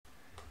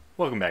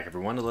Welcome back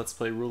everyone to Let's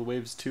Play Rule the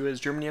Waves 2 as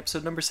Germany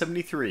episode number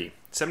 73.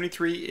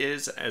 73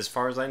 is, as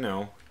far as I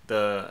know,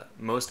 the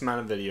most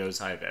amount of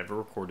videos I've ever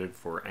recorded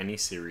for any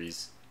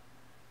series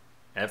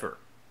ever.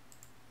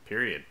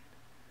 Period.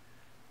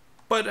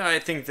 But I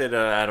think that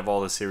out of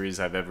all the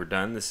series I've ever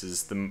done, this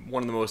is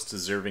one of the most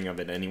deserving of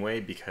it anyway,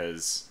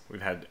 because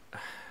we've had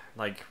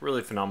like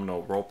really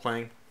phenomenal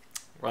role-playing,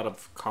 a lot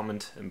of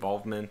comment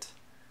involvement,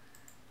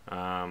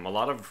 a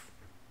lot of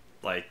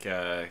like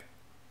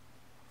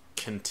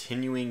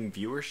continuing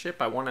viewership.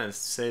 I want to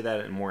say that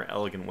in a more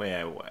elegant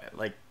way.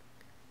 Like,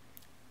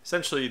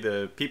 essentially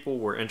the people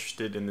were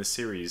interested in this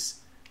series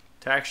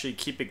to actually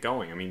keep it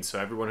going. I mean, so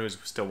everyone who's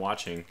still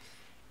watching,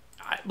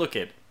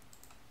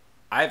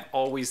 I've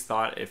always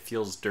thought it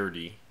feels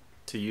dirty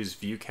to use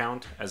view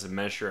count as a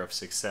measure of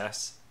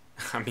success.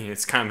 I mean,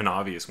 it's kind of an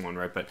obvious one,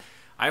 right? But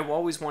I've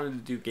always wanted to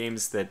do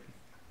games that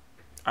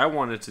I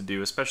wanted to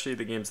do, especially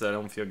the games that I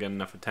don't feel get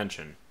enough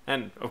attention.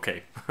 And,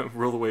 okay,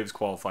 Rule the Waves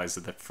qualifies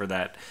for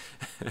that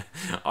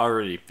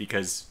already,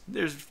 because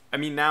there's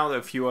been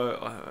a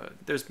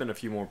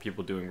few more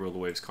people doing Rule the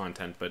Waves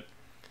content, but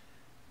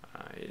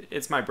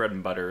it's my bread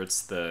and butter.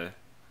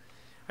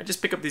 I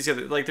just pick up these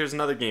other, like there's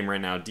another game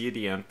right now,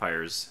 Deity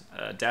Empires.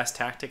 Das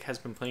Tactic has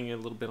been playing it a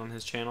little bit on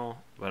his channel,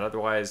 but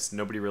otherwise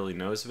nobody really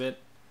knows of it.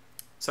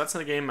 So that's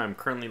a game I'm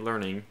currently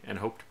learning and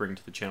hope to bring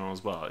to the channel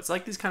as well. It's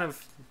like these kind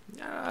of,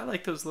 I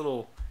like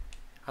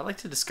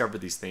to discover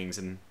these things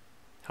and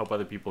help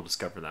other people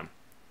discover them.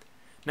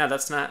 Now it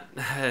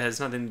has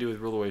nothing to do with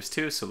Rule the Waves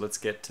 2, so let's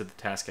get to the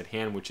task at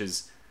hand, which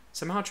is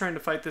somehow trying to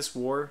fight this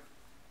war.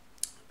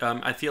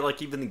 I feel like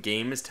even the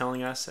game is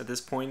telling us at this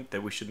point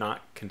that we should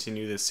not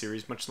continue this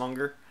series much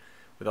longer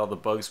with all the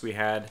bugs we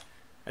had.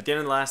 At the end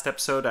of the last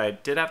episode, I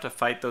did have to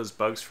fight those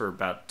bugs for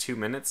about 2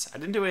 minutes. I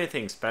didn't do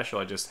anything special.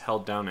 I just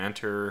held down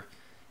enter,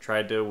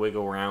 tried to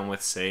wiggle around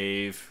with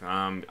save.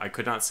 I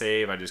could not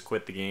save. I just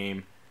quit the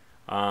game.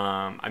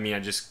 I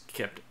just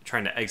kept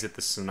trying to exit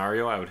the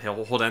scenario. I would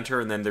hold enter,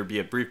 and then there'd be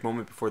a brief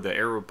moment before the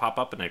arrow would pop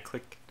up, and I'd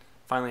click.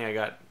 Finally,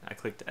 I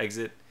clicked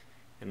exit,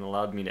 and it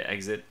allowed me to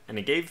exit. And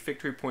it gave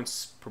victory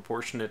points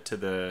proportionate to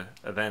the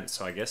event,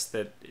 so I guess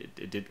that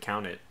it did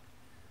count it.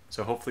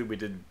 So hopefully we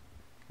did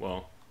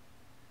well.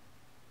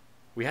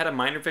 We had a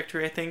minor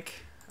victory, I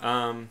think.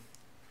 I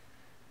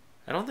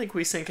don't think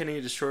we sink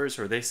any destroyers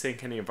or they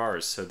sink any of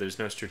ours, so there's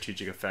no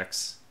strategic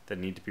effects that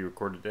need to be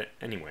recorded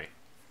anyway.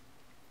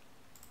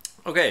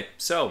 Okay,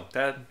 so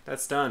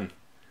that's done.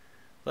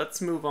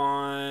 Let's move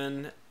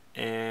on,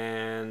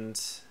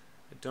 and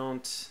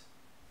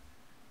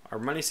our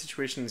money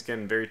situation is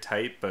getting very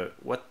tight, but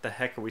what the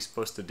heck are we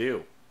supposed to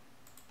do?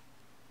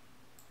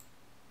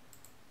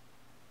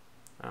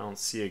 I don't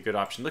see a good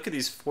option. Look at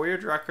these.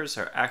 Feuerdraches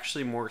are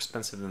actually more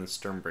expensive than the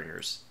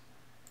Sturmbringers.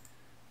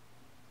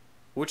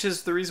 Which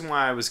is the reason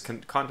why I was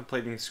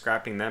contemplating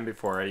scrapping them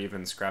before I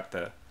even scrapped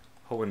the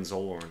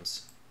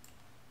Hohenzollerns.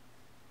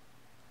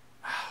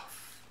 Oh,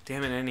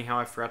 damn it, anyhow,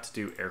 I forgot to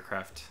do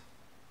aircraft.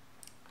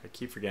 I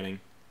keep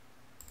forgetting.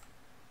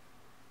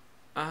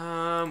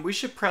 We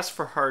should press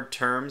for hard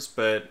terms,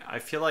 but I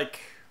feel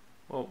like,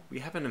 well, we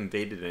haven't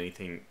invaded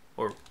anything,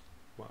 or,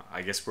 well,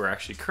 I guess we're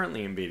actually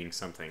currently invading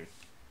something.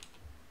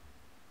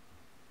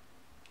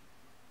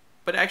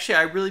 But actually,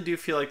 I really do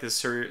feel like this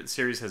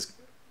series has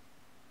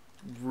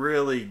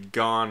really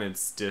gone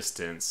its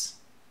distance.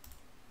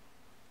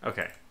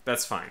 Okay,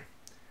 that's fine.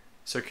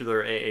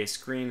 Circular AA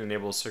screen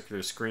enables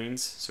circular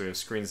screens. So we have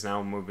screens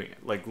now moving,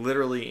 like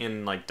literally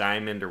in like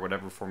diamond or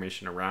whatever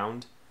formation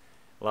around.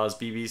 Allows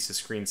BBs to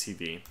screen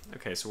CV.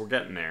 Okay, so we're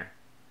getting there.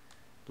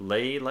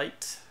 Lay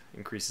light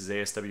increases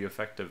ASW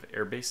effect of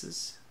air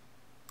bases.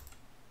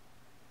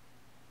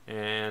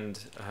 And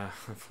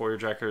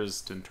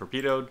Feuerdrache been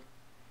torpedoed.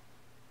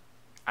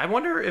 I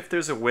wonder if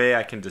there's a way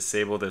I can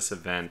disable this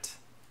event.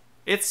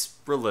 It's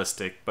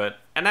realistic,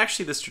 and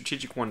actually the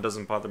strategic one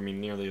doesn't bother me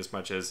nearly as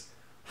much as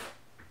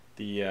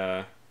the,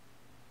 I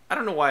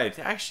don't know why,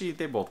 actually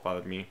they both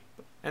bother me,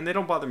 and they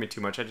don't bother me too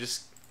much.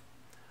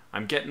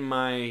 I'm getting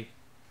my,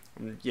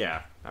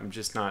 yeah, I'm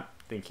just not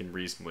thinking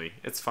reasonably.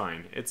 It's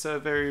fine. It's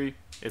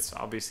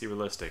obviously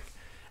realistic.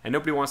 And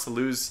nobody wants to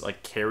lose,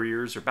 like,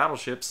 carriers or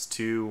battleships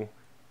to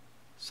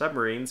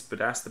submarines,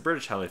 but ask the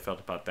British how they felt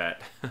about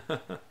that.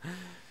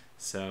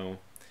 So,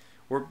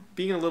 we're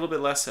being a little bit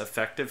less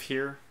effective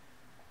here.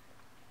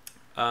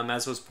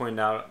 As was pointed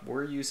out,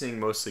 we're using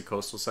mostly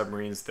coastal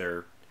submarines.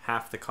 They're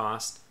half the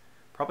cost.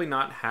 Probably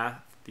not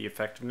half the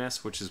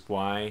effectiveness, which is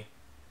why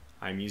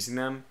I'm using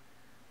them.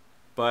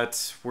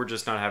 But we're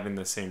just not having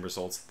the same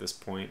results at this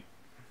point.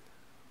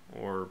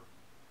 Or,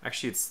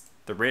 actually it's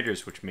the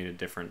Raiders which made a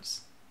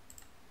difference.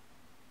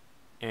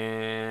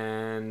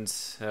 And,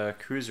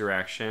 cruiser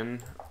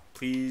action.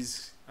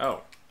 Please,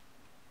 oh.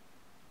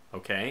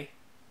 Okay.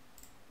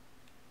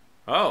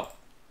 Oh.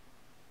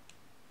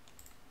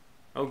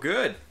 Oh,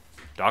 good.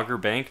 Dogger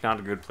Bank, not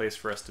a good place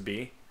for us to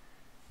be.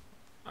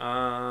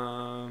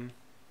 I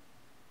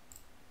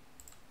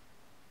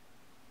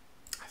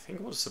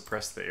think we'll just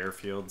suppress the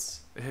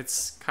airfields.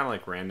 It's kind of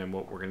like random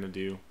what we're going to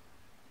do.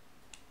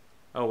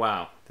 Oh,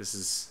 wow. This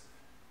is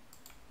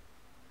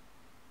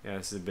Yeah,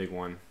 this is a big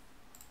one.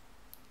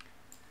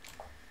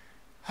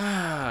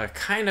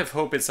 Kind of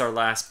hope it's our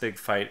last big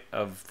fight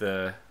of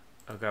the...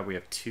 Oh god, we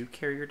have 2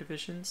 carrier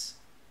divisions?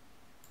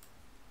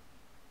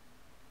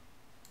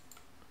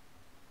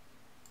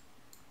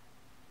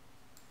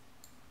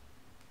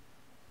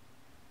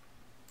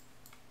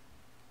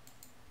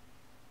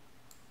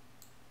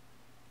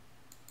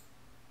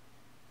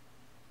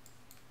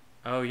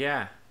 Oh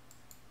yeah.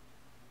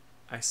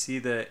 I see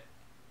the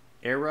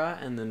Era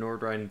and the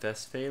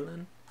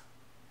Nordrhein-Westfalen.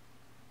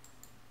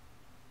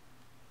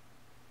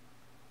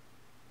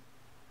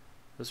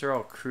 Those are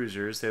all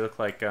cruisers. They look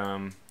like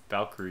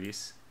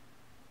Valkyries.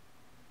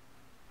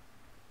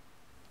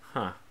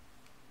 Huh.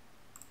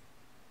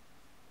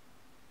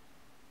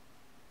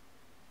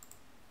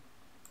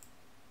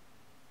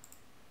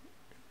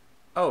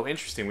 Oh,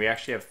 interesting. We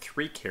actually have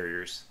 3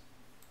 carriers.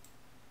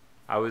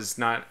 I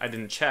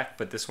didn't check,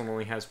 but this one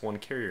only has 1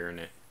 carrier in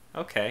it.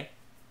 Okay.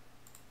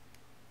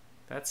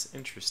 That's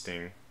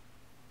interesting.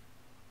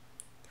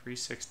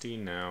 360,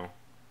 no.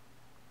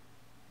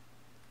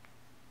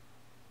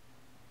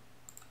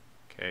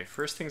 Okay,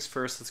 first things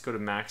first, let's go to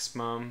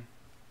maximum.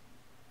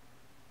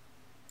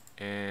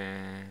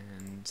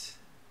 And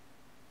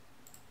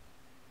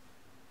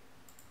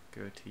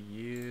go to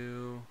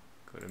you,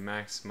 go to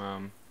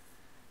maximum.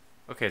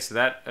 Okay, so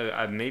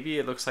that, maybe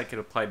it looks like it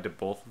applied to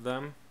both of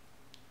them.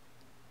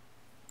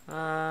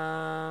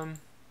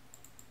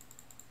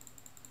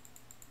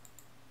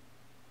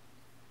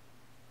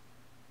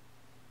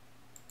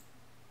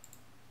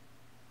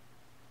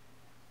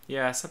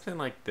 Yeah, something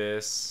like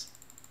this.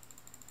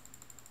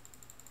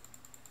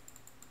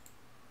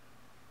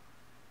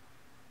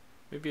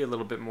 Maybe a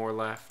little bit more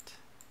left.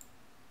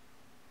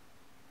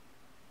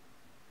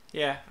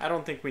 Yeah, I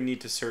don't think we need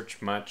to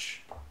search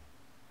much. I'm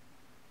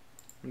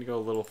gonna go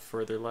a little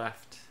further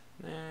left.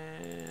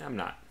 I'm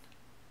not.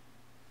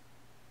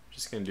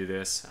 Just gonna do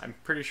this. I'm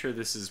pretty sure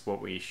this is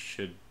what we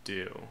should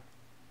do.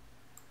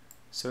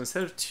 So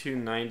instead of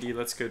 290,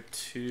 let's go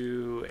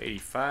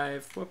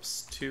 285.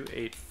 Whoops,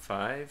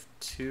 285,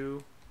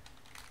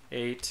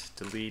 28,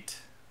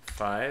 delete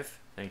 5.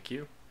 Thank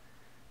you.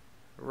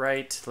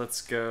 Right,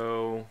 let's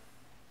go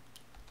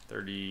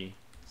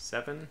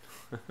 37.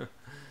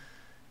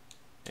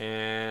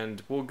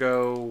 And we'll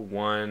go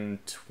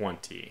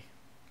 120.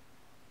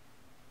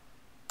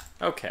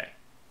 Okay,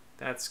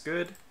 that's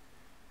good.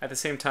 At the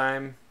same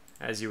time,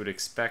 as you would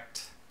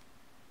expect,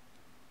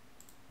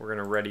 we're going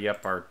to ready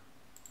up our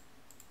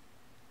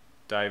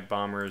dive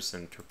bombers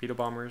and torpedo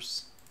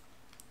bombers.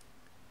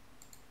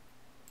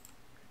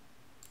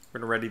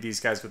 We're going to ready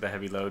these guys with a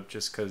heavy load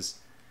just because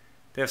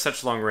they have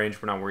such long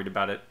range, we're not worried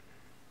about it.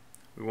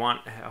 We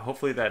want,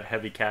 hopefully that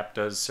heavy cap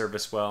does serve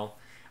us well.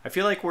 I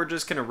feel like we're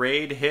just going to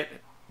raid, hit,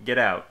 get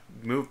out.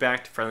 Move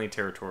back to friendly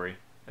territory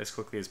as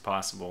quickly as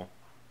possible.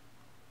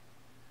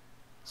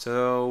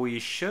 So we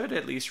should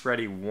at least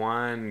ready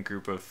 1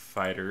 group of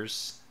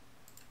fighters.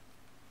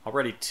 I'll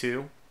ready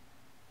 2.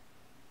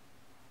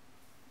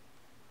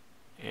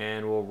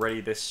 And we'll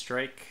ready this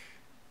strike.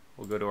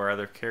 We'll go to our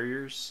other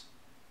carriers.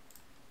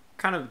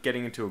 Kind of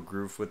getting into a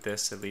groove with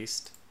this at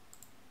least.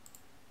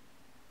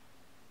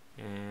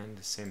 And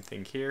the same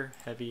thing here.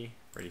 Heavy,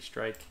 ready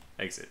strike,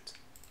 exit.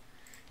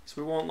 So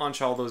we won't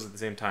launch all those at the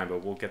same time,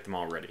 but we'll get them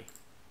all ready.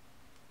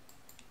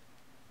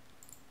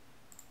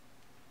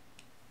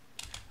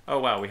 Oh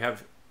wow, we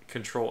have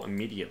control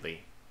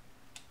immediately.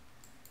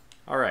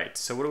 Alright,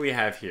 so what do we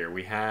have here?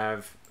 We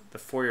have the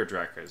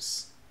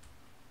Feuerdraches.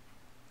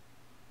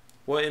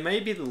 Well, it may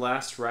be the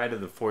last ride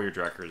of the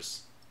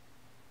Feuerdraches.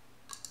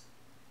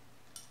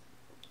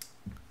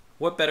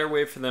 What better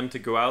way for them to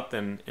go out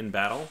than in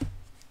battle?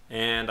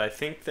 And I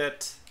think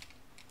that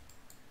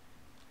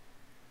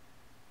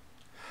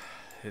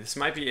it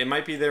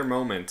might be their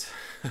moment.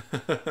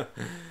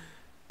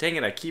 Dang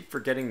it, I keep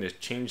forgetting to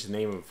change the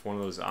name of one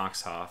of those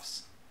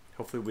Oxhoffs.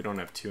 Hopefully we don't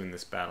have 2 in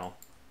this battle.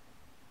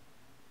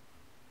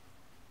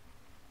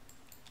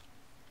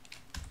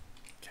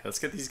 Okay, let's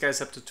get these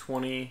guys up to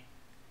 20.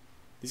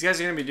 These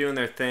guys are going to be doing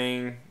their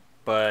thing,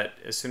 but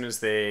as soon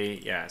as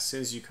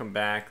you come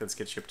back, let's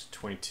get you up to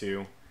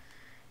 22.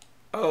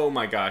 Oh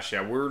my gosh,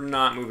 yeah, we're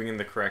not moving in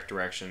the correct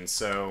direction,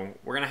 so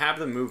we're going to have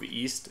them move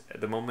east at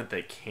the moment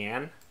they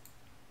can.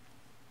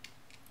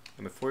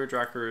 And the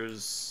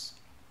Feuerdrachers,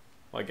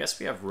 well, I guess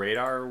we have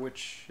radar,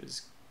 which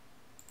is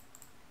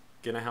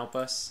going to help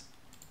us.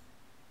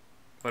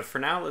 But for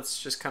now,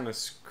 let's just kind of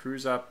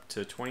cruise up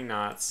to 20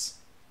 knots.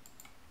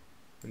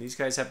 When these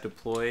guys have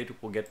deployed,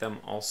 we'll get them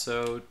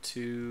also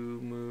to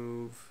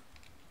move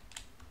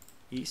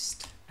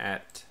east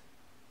at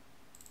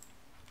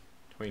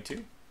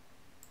 22.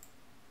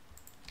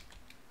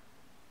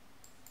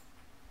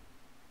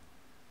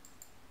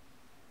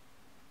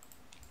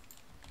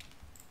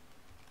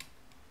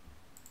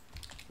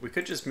 We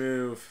could just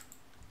move.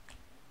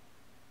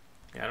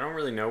 Yeah, I don't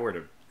really know where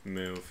to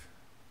move.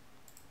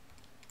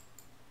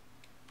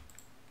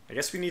 I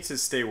guess we need to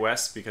stay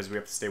west because we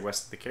have to stay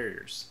west of the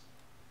carriers.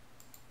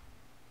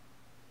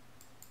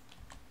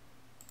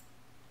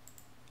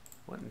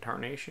 What in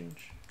tarnation?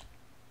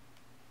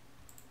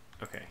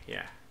 Okay,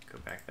 yeah. Go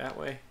back that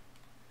way.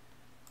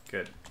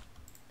 Good.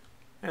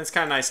 And it's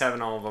kind of nice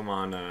having all of them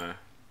on... Okay,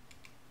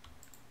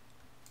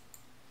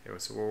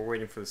 so we're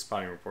waiting for the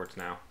spotting reports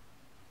now.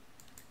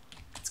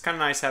 It's kind of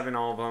nice having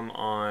all of them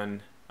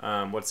on...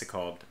 what's it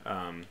called?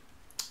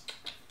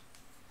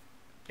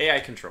 AI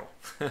control.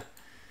 So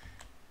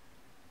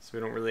we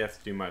don't really have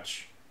to do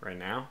much right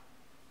now.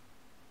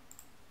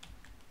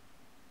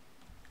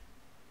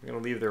 I'm going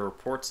to leave their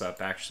reports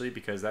up, actually,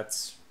 because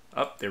that's...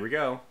 Oh, there we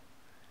go.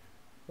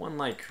 One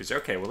light cruiser.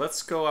 Okay, well,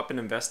 let's go up and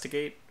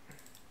investigate.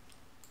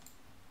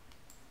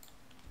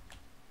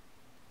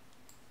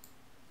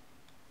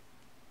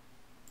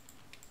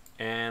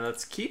 And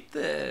let's keep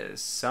the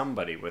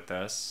somebody with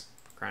us,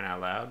 for crying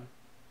out loud.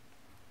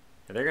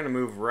 Yeah, they're going to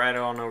move right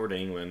on over to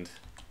England.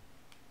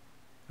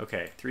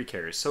 Okay, 3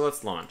 carriers. So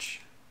let's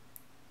launch.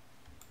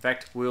 In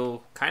fact,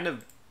 we'll kind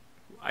of...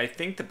 I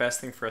think the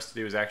best thing for us to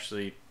do is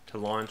actually to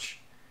launch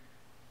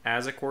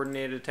as a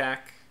coordinated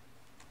attack.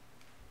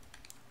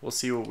 We'll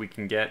see what we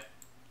can get.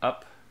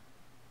 Up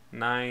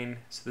 9.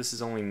 So this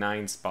is only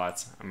 9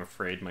 spots, I'm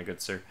afraid, my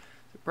good sir.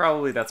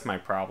 Probably that's my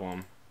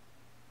problem.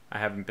 I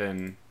haven't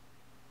been...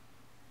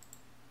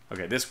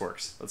 Okay, this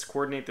works. Let's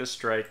coordinate this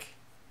strike.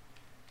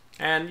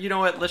 And you know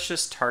what? Let's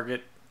just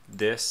target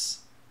this.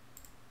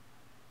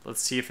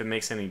 Let's see if it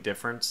makes any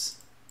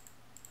difference.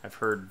 I've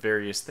heard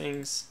various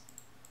things.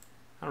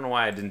 I don't know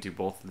why I didn't do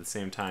both at the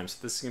same time. So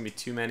this is going to be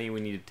too many. We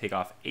need to take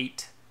off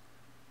 8.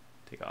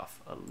 Take off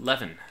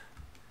 11.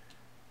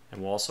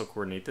 And we'll also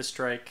coordinate this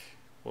strike.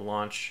 We'll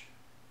launch.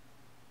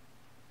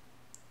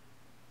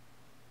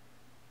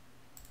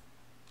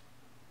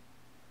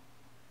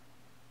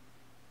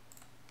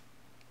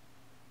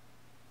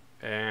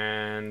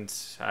 And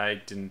I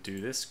didn't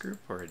do this group,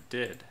 or it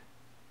did.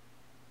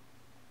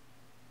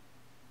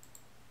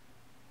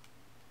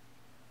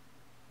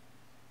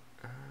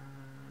 Take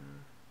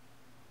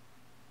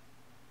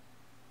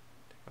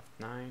off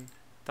 9.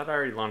 Thought I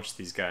already launched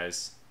these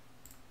guys.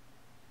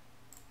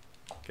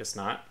 Guess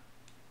not.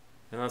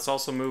 And let's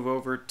also move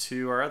over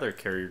to our other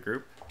carrier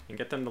group and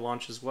get them to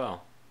launch as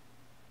well.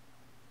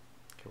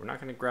 Okay, we're not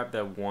going to grab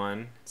that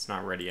one. It's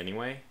not ready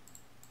anyway.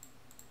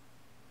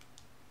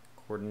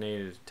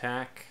 Coordinated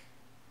attack.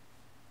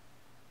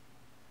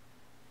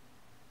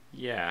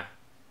 Yeah.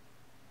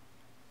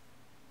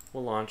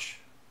 We'll launch.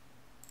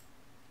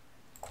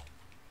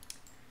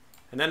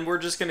 And then we're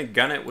just going to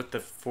gun it with the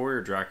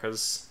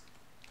Feuerdraches.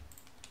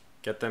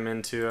 Get them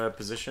into a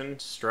position,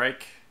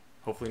 strike,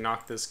 hopefully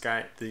knock these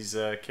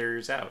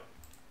carriers out.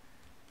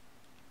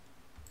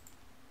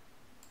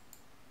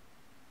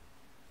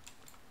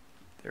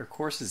 Their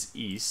course is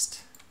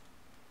east.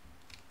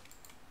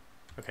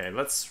 Okay,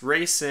 let's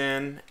race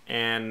in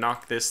and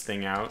knock this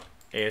thing out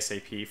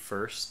ASAP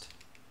first.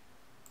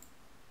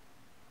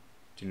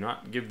 Do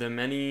not give them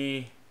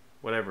any,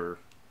 whatever,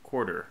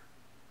 quarter.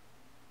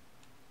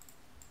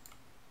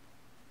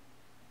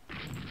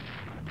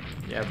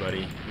 Yeah,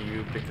 buddy,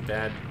 you picked a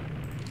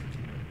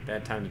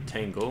bad time to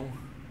tangle.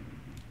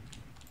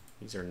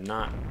 These are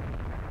not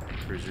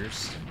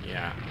cruisers.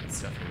 Yeah,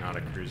 it's definitely not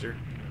a cruiser.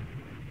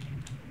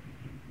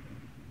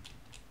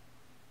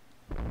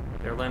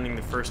 They're landing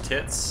the first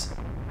hits.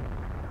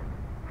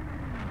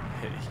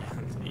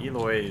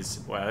 Eloy's,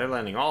 wow, they're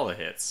landing all the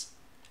hits.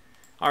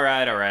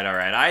 Alright.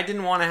 I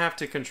didn't want to have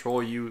to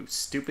control you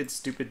stupid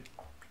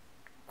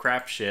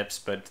crap ships,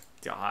 but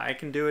I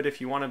can do it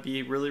if you want to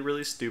be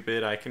really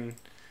stupid. I can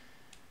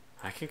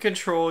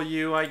control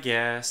you, I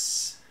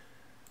guess.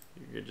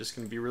 You're just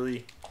going to be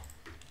really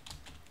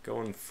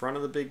go in front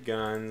of the big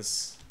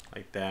guns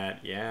like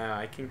that. Yeah,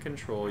 I can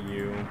control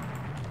you.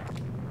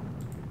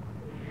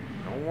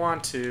 I don't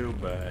want to,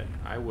 but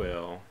I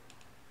will.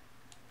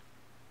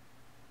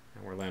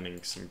 And we're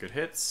landing some good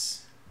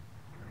hits.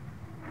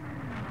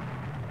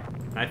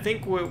 And I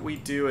think what we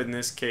do in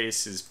this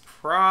case is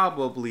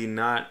probably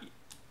not...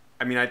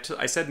 I mean,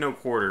 I said no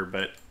quarter,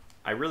 but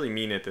I really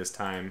mean it this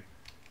time.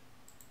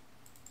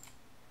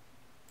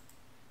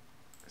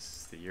 This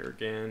is the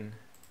Jurgen.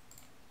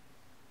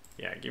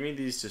 Yeah, give me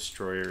these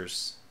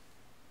destroyers.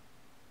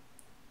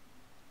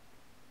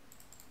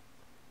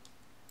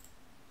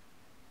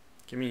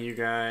 Give me you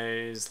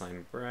guys,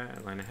 line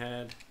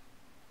ahead.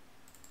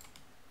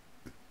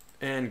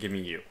 And give me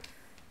you.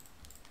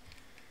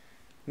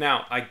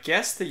 Now, I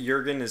guess the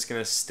Jurgen is going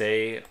to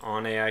stay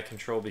on AI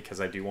control because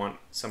I do want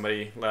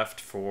somebody left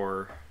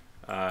for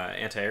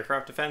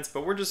anti-aircraft defense,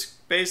 but we're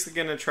just basically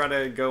going to try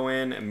to go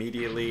in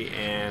immediately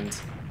and,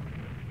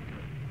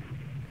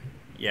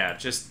 yeah,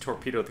 just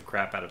torpedo the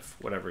crap out of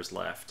whatever's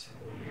left.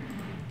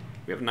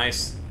 We have a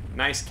nice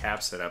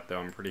cap set up, though.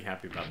 I'm pretty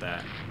happy about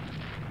that.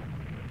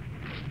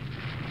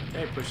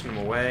 Okay, pushing them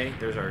away.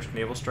 There's our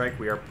naval strike.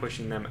 We are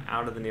pushing them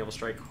out of the naval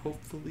strike,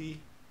 hopefully.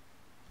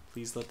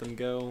 Please let them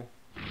go.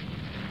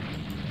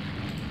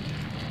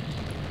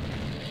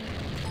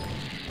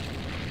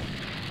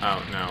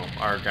 Oh, no.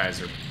 Our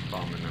guys are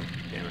bombing them.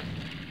 Damn it.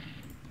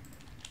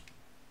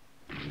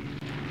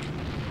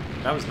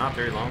 That was not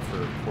very long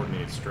for a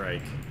coordinated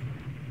strike.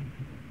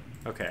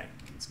 Okay,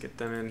 let's get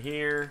them in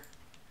here.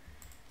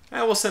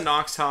 We'll send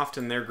Oxtoft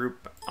and their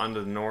group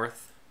onto the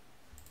north.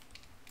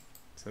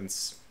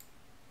 Since...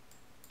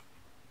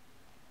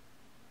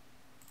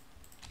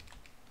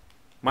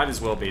 might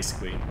as well,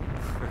 basically.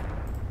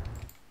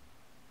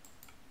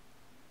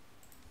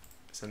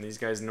 Send these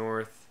guys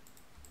north.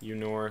 You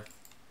north.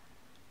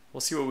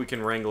 We'll see what we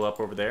can wrangle up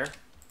over there.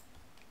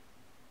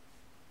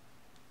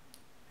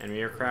 Enemy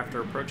aircraft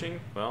are approaching.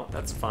 Well,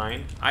 that's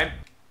fine. I'm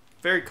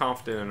very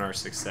confident in our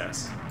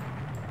success.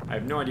 I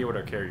have no idea what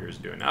our carrier is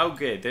doing.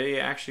 Okay, they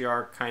actually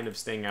are kind of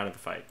staying out of the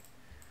fight.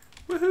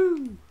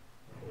 Woohoo!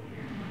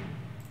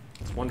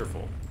 It's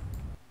wonderful.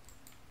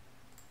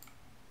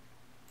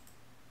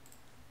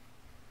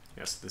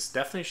 Yes, this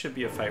definitely should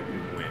be a fight we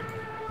win.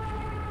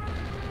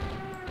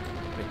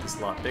 Make this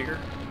a lot bigger.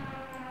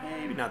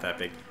 Maybe not that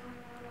big.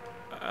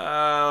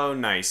 Oh,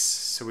 nice.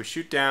 So we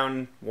shoot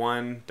down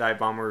one dive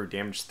bomber who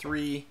damaged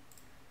 3.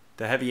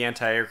 The heavy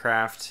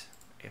anti-aircraft,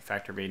 a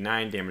factor of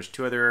 89, damaged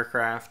 2 other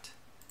aircraft.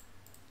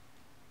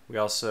 We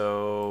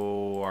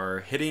also are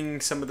hitting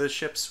some of the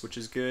ships, which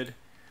is good.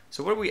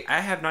 So what do we...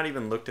 I have not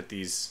even looked at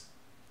these.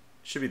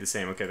 Should be the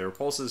same. Okay, the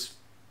repulses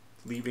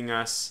leaving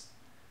us.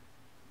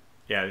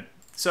 Yeah,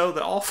 so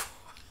the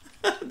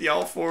the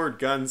all-forward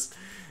guns,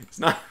 it's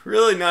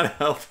really not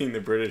helping the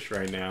British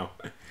right now.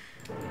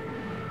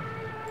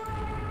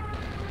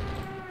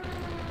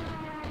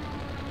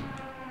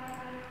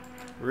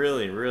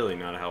 Really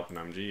not helping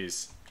them.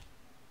 Jeez.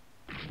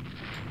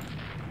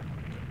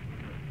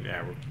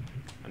 Yeah, we're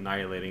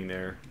annihilating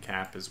their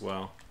cap as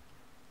well.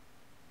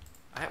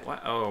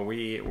 Oh,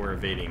 we're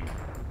evading.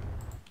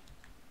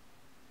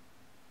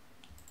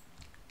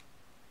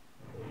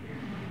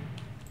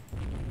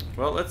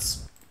 Well,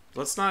 let's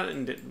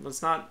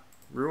not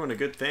ruin a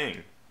good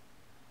thing.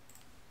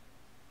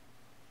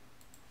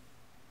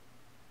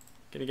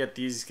 Gonna get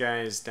these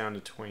guys down to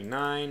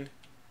 29.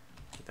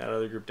 Get that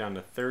other group down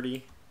to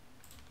 30.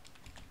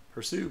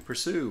 Pursue,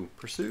 pursue,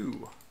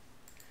 pursue.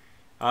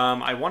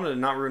 I wanted to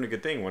not ruin a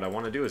good thing. What I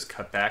want to do is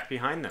cut back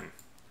behind them.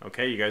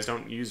 Okay, you guys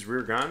don't use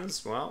rear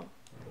guns? Well,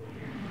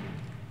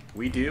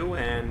 we do,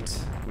 and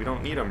we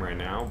don't need them right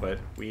now, but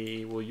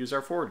we will use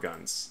our forward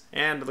guns.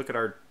 And look at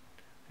our...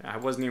 I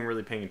wasn't even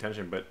really paying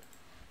attention, but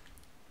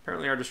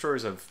apparently our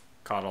destroyers have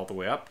caught all the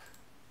way up.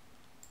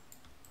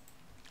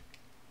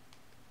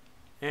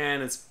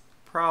 And it's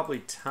probably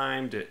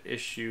time to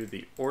issue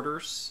the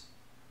orders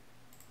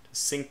to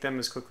sink them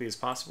as quickly as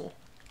possible.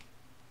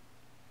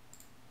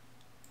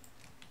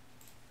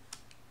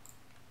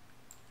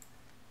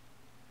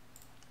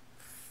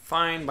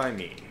 Fine by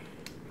me.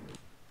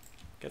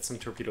 Get some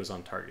torpedoes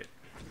on target.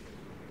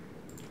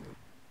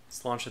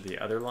 Let's launch at the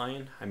other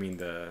line. I mean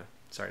the...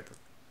 Sorry,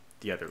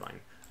 the other line.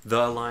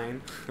 The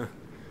line.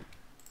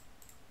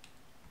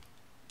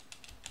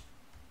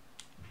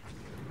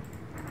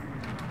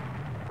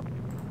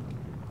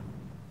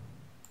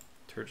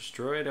 Turret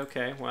destroyed.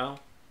 Okay, well,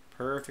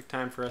 perfect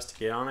time for us to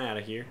get on out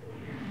of here.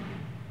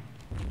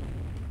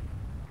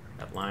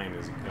 That line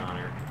is a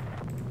goner.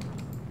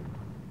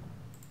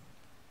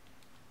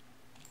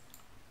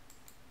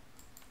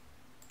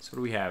 So what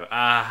do we have?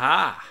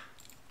 Aha!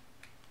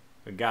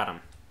 We got him.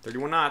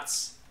 31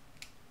 knots.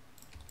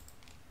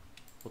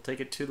 We'll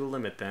take it to the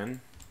limit then.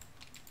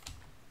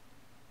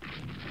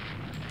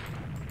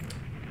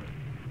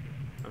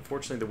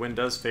 Unfortunately, the wind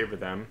does favor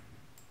them.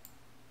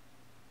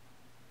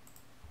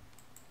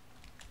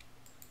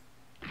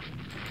 Okay,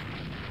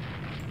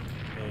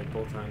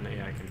 both on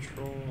AI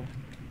control.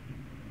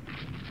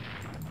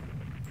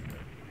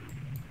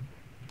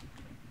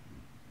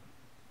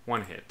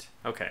 One hit.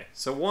 Okay,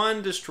 so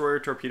one destroyer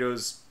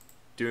torpedo's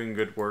doing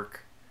good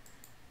work.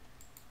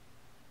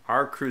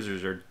 Our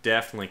cruisers are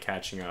definitely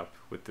catching up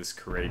with this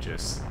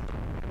Courageous.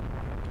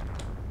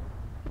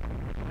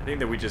 I think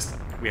that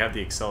we have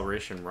the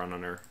acceleration run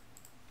on her.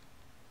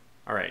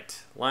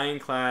 Alright, Lion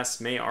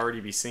class may already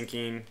be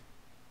sinking.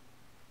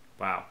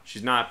 Wow,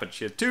 she's not, but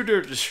she has 2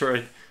 turrets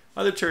destroyed,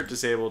 other turret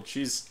disabled.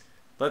 She's,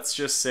 let's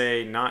just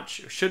say,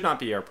 should not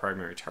be our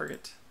primary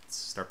target. Let's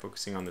start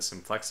focusing on this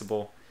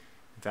inflexible.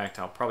 In fact,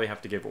 I'll probably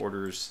have to give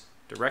orders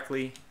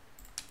directly.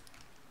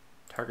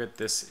 Target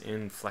this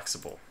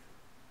inflexible.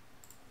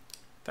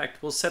 In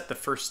fact, we'll set the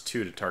first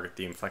 2 to target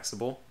the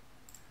inflexible.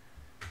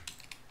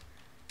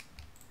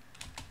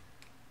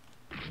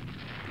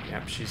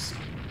 Yep, she's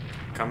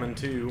coming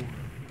too.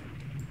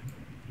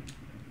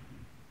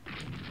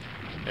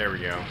 There we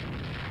go.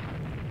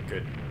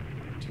 Good.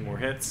 2 more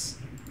hits.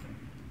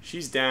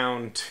 She's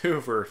down 2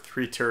 of her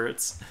 3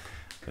 turrets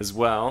as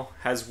well.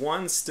 Has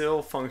 1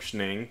 still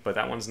functioning, but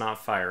that one's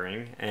not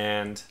firing.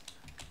 And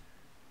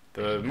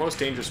the most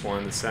dangerous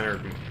one, the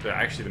center,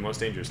 actually the most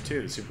dangerous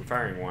 2, the super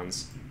firing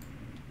ones,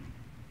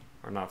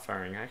 are not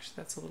firing. Actually,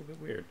 that's a little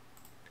bit weird.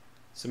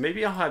 So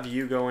maybe I'll have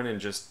you go in and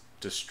just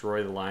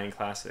destroy the Lion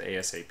class at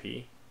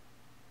ASAP.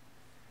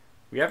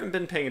 We haven't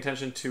been paying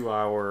attention to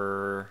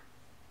our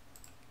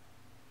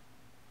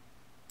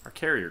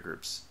carrier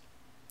groups.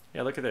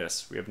 Yeah, look at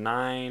this. We have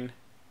 9.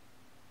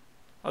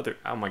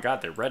 Oh my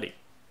god, they're ready.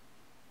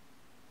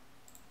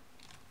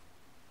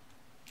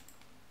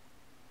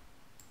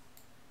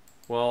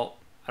 Well,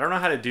 I don't know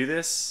how to do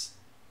this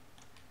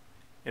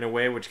in a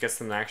way which gets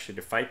them actually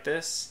to fight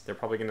this. They're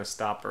probably going to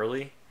stop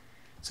early.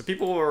 So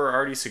people were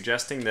already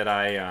suggesting that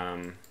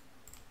I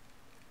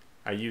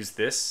use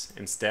this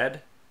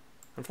instead.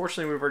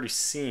 Unfortunately, we've already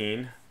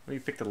seen. Let me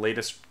pick the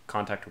latest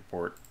contact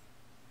report.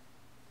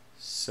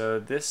 So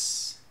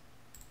this...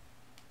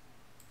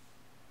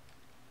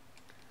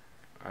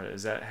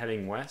 is that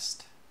heading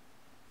west?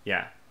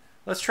 Yeah.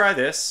 Let's try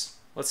this.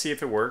 Let's see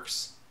if it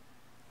works.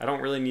 I don't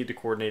really need to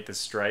coordinate this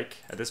strike.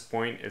 At this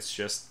point, it's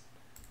just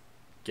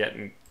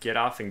get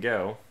off and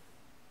go.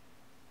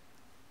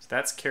 So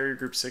that's carrier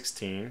group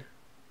 16.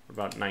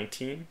 About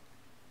 19.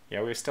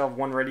 Yeah, we still have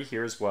one ready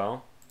here as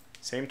well.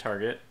 Same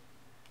target.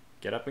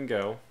 Get up and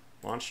go.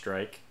 Launch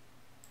strike.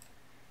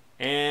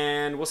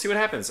 And we'll see what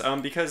happens.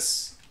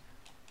 Because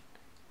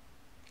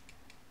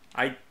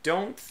I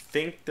don't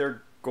think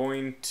they're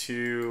going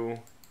to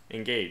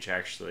engage,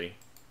 actually.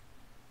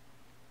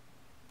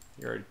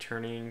 You're already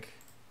turning.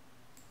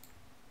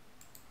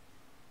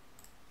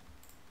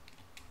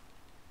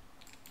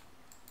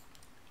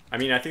 I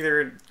mean, I think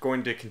they're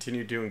going to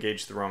continue to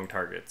engage the wrong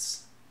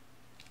targets.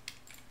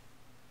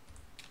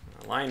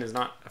 The line is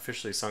not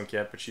officially sunk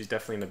yet, but she's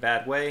definitely in a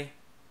bad way.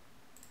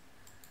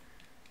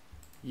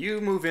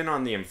 You move in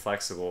on the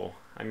inflexible.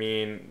 I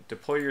mean,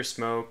 deploy your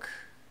smoke.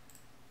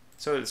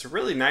 So it's a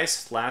really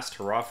nice last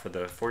hurrah for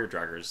the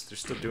Feuerdrache. They're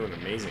still doing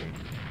amazing.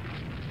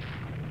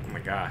 Oh my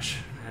gosh,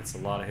 that's a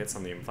lot of hits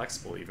on the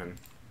inflexible even.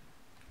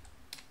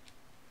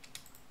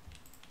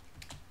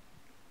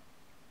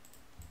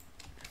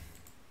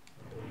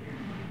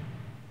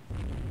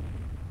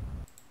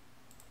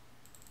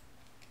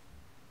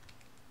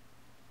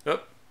 Oh.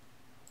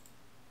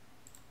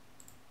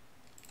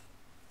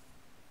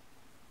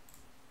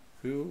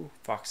 Who?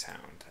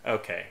 Foxhound.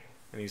 Okay.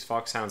 And these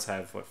Foxhounds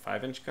have, what,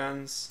 5-inch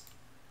guns?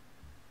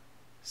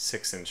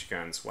 6-inch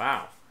guns.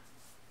 Wow.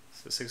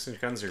 So 6-inch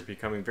guns are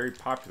becoming very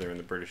popular in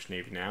the British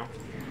Navy now.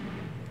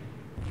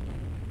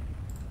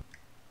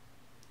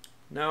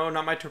 No,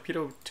 not my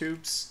torpedo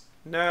tubes.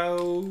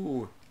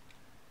 No!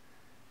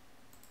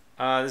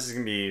 This is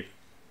going to be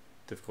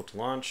difficult to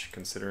launch,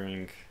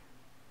 considering...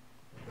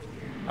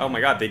 Oh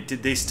my god,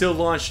 they still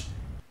launched...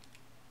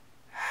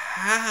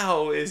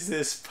 How is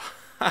this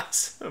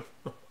possible?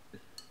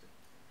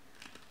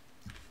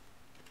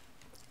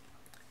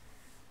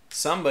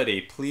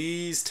 Somebody,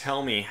 please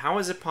tell me, how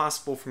is it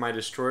possible for my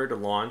destroyer to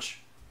launch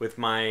with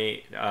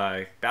my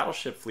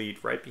battleship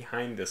fleet right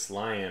behind this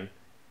Lion,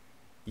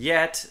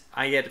 yet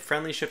I get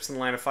friendly ships in the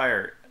line of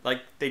fire?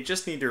 Like, they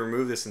just need to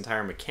remove this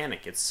entire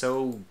mechanic. It's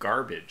so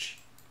garbage.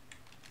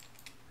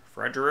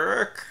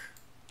 Frederick!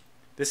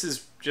 This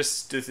is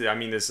just, I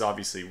mean, this is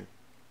obviously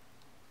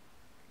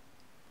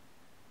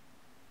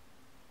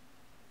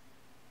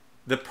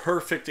the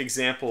perfect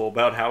example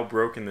about how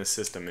broken this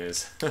system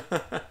is.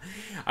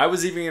 I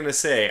was even going to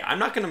say, I'm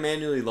not going to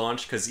manually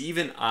launch because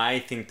even I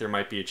think there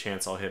might be a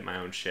chance I'll hit my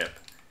own ship.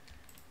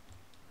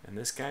 And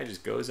this guy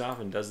just goes off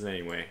and does it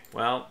anyway.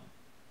 Well,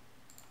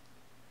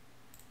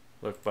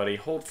 look, buddy,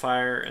 hold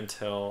fire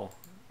until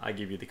I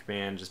give you the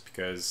command, just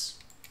because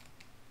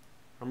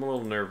I'm a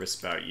little nervous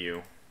about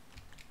you.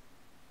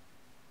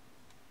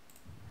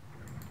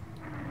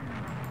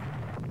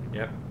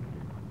 Yep.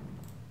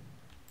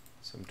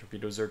 Some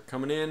torpedoes are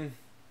coming in.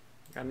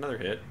 Got another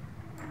hit.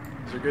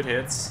 These are good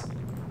hits.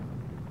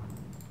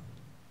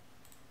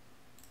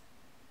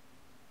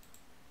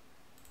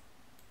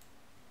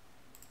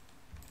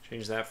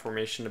 Change that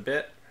formation a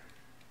bit.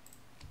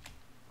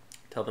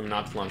 Tell them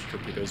not to launch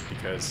torpedoes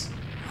because...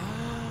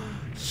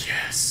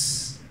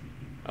 Yes!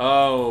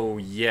 Oh,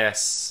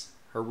 yes.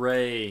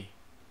 Hooray.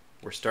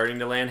 We're starting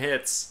to land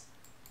hits.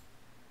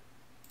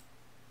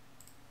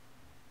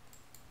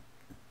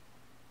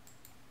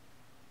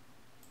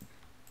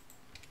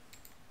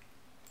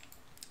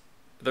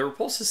 The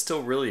Repulse is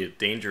still really a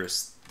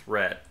dangerous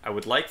threat. I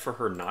would like for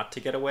her not to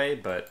get away,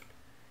 but...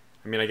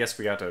 I mean, I guess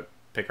we got to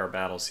pick our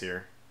battles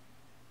here.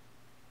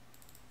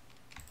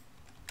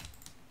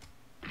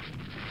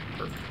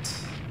 Perfect.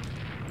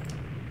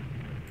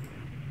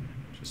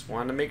 Just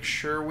wanted to make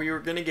sure we were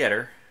going to get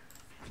her.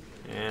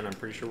 And I'm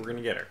pretty sure we're going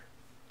to get her.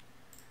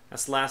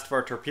 That's the last of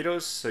our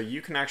torpedoes, so you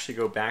can actually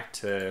go back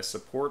to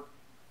support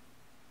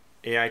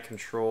AI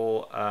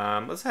control.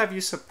 Let's have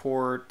you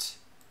support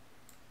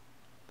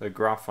the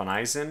Graf von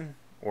Eisen,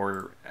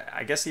 or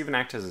I guess even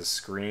act as a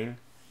screen,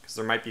 because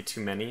there might be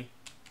too many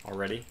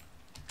already.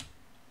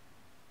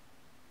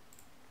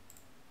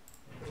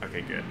 Okay,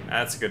 good.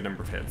 That's a good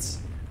number of hits.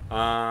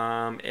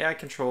 AI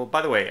control.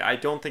 By the way, I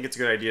don't think it's a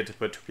good idea to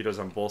put torpedoes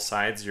on both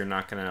sides. You're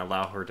not going to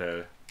allow her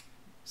to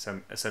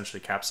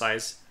essentially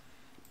capsize.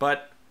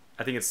 But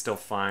I think it's still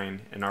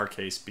fine in our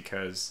case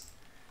because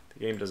the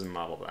game doesn't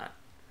model that.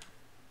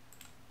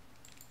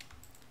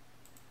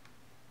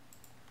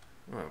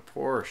 Oh,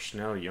 poor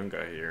Schnell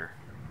Junge here.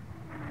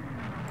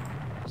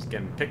 Just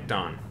getting picked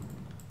on.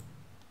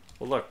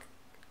 Well, look.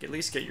 At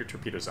least get your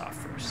torpedoes off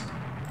first.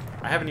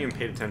 I haven't even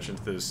paid attention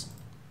to those...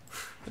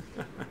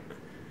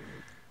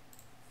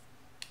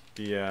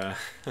 the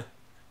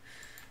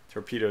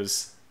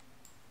torpedoes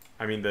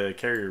I mean the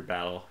carrier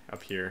battle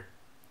up here.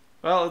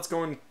 Well, it's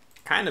going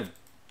kind of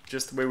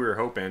just the way we were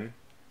hoping.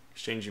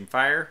 Exchanging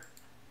fire.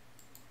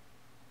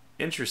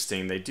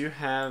 Interesting. They do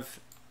have,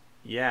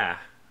 yeah,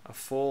 a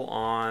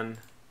full-on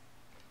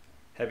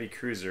heavy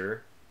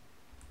cruiser.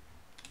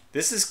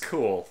 This is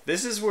cool.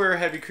 This is where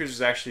heavy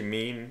cruisers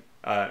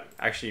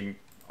actually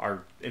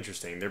are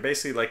interesting. They're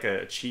basically like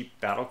a cheap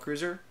battle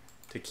cruiser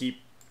to keep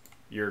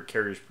your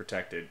carriers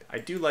protected. I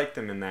do like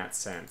them in that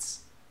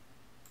sense.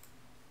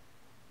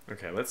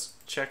 Okay, let's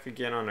check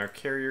again on our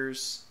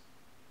carriers.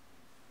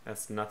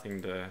 That's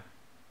nothing to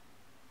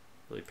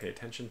really pay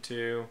attention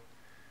to.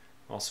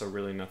 Also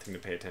really nothing to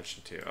pay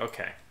attention to.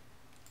 Okay.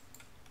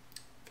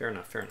 Fair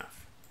enough, fair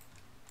enough.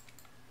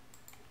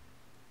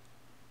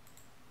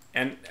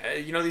 And,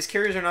 you know, these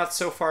carriers are not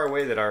so far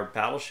away that our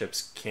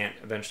battleships can't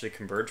eventually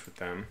converge with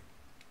them.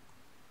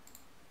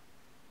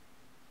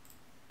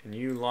 And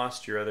you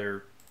lost your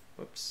other...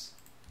 Whoops.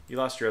 You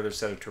lost your other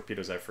set of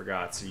torpedoes, I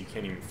forgot, so you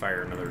can't even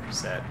fire another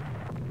set.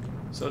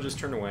 So I'll just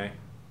turn away.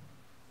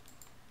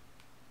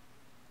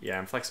 Yeah,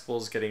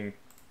 Inflexible's getting...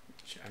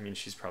 I mean,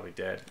 she's probably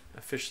dead.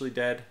 Officially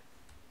dead.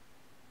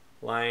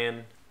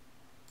 Lion.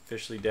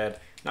 Officially dead.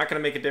 Not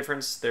going to make a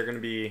difference. They're going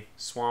to be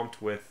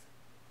swamped with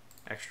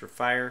extra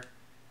fire.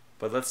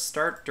 But let's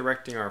start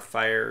directing our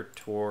fire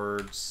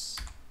towards...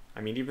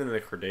 I mean, even the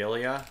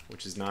Cordelia,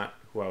 which is not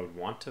who I would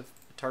want to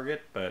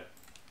target, but...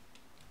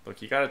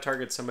 Look, you got to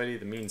target somebody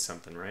that means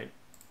something, right?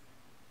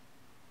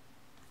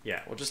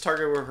 Yeah, we'll just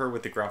target her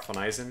with the Graf von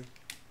Eisen.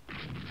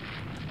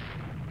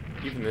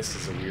 Even this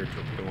is a weird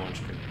torpedo launch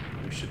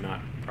we should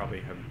not probably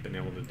have been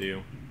able to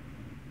do.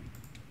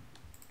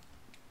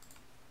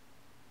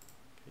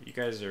 You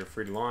guys are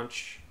free to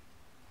launch.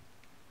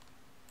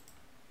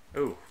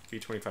 Oh,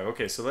 V-25.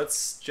 Okay, so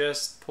let's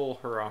just pull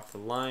her off the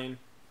line.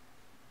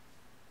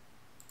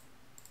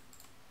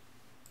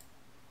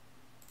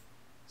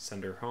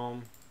 Send her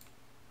home.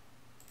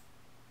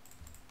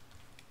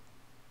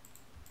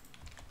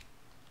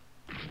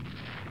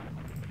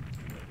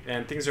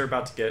 And things are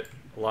about to get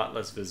a lot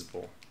less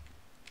visible.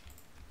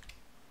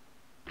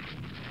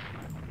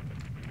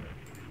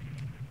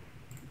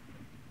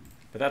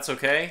 But that's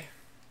okay.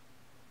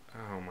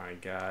 Oh my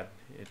god.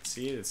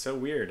 It's so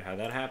weird how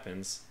that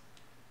happens.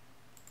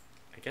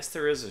 I guess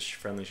there is a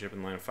friendly ship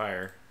in line of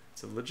fire.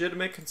 It's a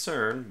legitimate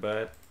concern,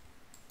 but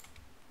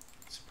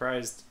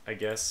surprised, I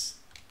guess.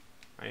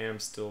 I am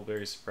still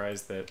very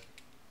surprised that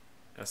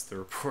that's the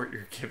report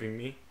you're giving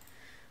me.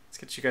 Let's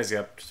get you guys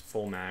up to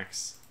full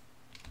max.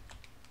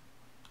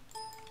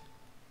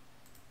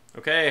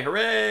 Okay,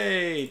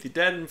 hooray! The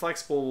dead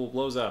Inflexible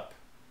blows up.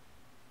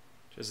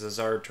 Just as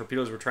our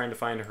torpedoes were trying to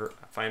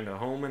find a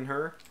home in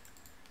her.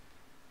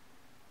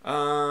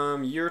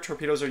 Your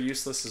torpedoes are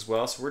useless as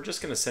well, so we're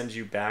just going to send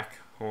you back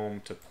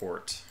home to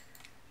port.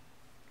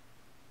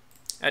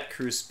 At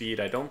cruise speed,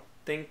 I don't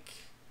think...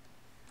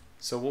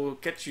 So we'll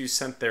get you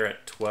sent there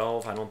at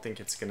 12. I don't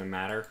think it's going to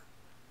matter.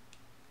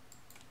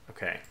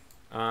 Okay.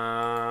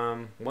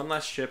 One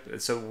less ship.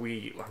 So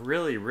we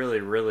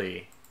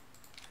really,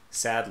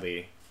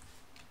 sadly,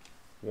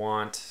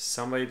 want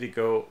somebody to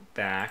go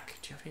back.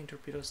 Do you have any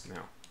torpedoes?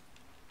 No.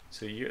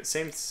 So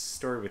same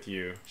story with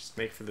you. Just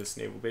make for this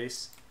naval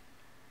base.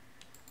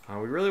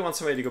 We really want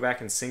somebody to go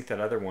back and sink that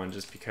other one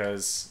just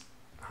because,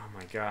 oh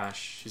my gosh,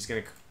 she's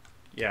going to,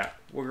 yeah,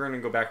 we're going to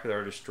go back with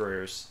our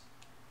destroyers.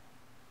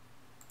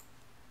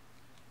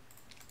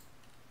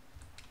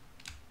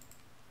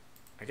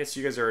 I guess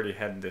you guys are already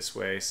headed this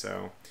way,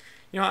 so,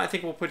 you know, I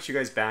think we'll put you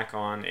guys back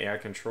on AI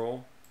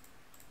control.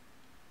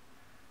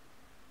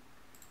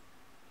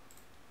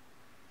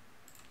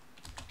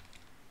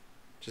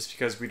 Just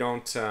because we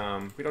don't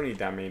need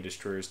that many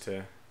destroyers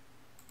to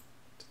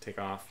take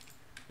off.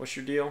 What's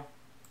your deal?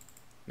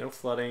 No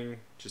flooding,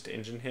 just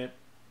engine hit.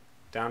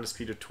 Down to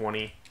speed of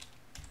 20.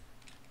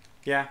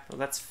 Yeah, well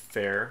that's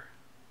fair.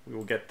 We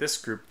will get this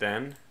group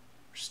then,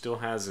 which still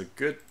has a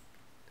good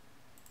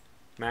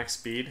max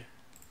speed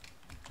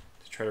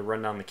to try to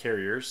run down the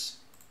carriers,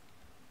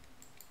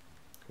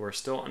 who are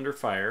still under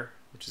fire,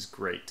 which is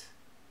great.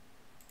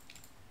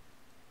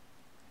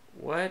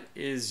 What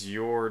is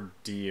your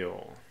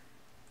deal?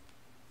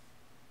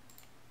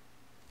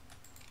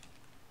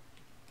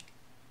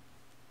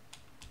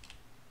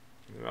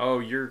 Oh,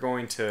 you're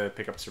going to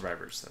pick up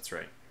survivors. That's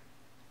right.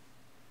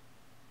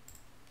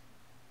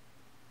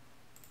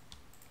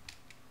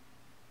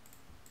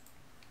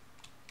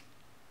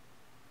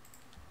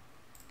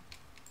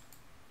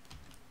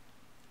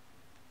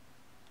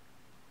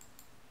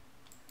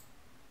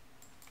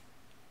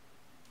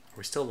 Are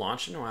we still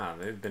launching? Wow,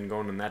 they've been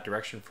going in that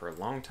direction for a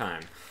long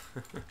time.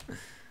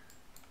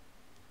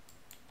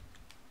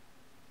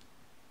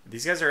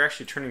 These guys are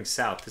actually turning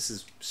south. This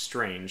is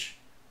strange.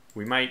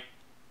 We might...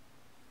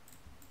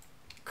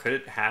 Could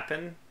it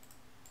happen?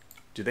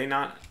 Do they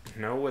not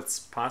know what's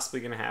possibly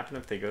going to happen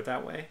if they go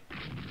that way?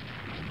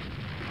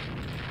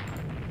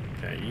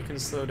 Okay, you can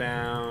slow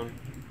down.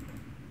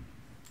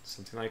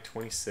 Something like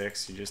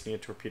 26. You just need to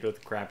torpedo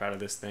the crap out of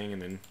this thing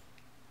and then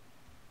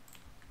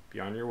be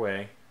on your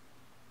way.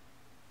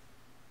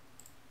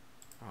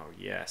 Oh,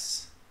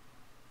 yes.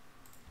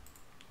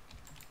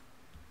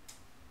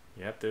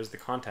 Yep, there's the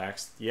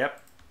contacts.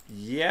 Yep.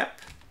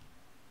 Yep.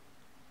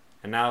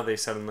 And now they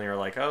suddenly are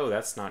like, oh,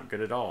 that's not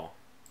good at all.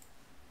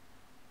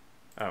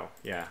 Oh,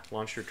 yeah.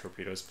 Launch your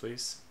torpedoes,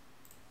 please.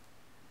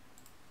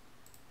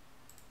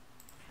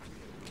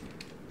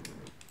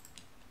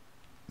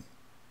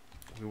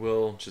 We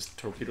will just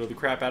torpedo the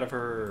crap out of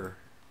her.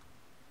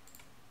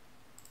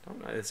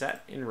 Don't know. Is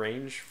that in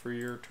range for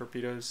your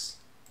torpedoes?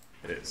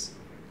 It is.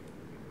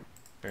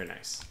 Very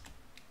nice.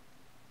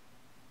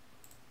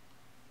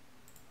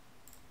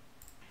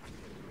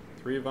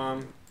 3 of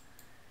them.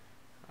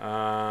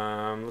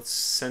 Let's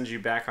send you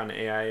back on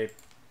AI.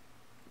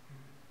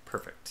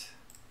 Perfect.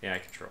 AI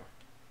control.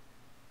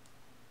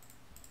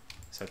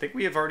 So I think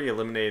we have already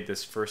eliminated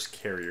this first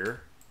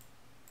carrier.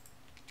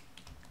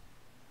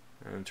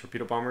 And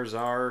torpedo bombers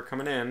are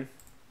coming in.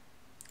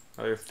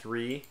 Another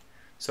 3.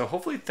 So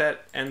hopefully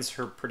that ends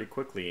her pretty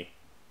quickly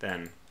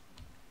then.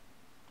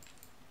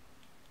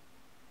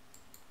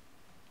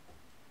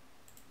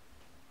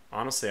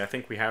 Honestly, I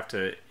think we have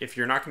to, if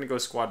you're not going to go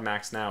squad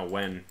max now,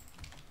 when?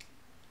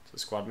 So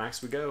squad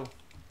max we go.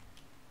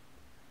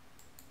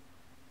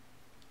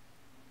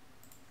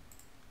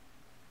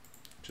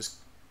 Just,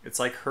 it's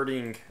like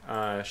herding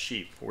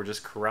sheep. We're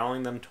just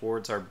corralling them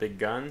towards our big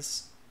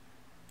guns.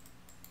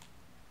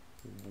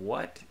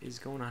 What is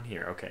going on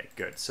here? Okay,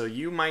 good. So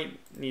you might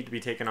need to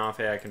be taken off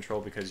AI control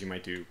because you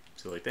might do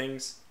silly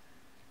things.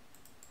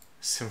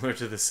 Similar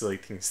to the silly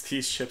things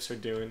these ships are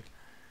doing.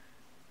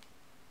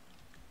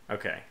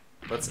 Okay,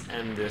 let's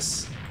end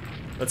this.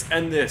 Let's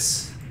end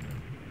this.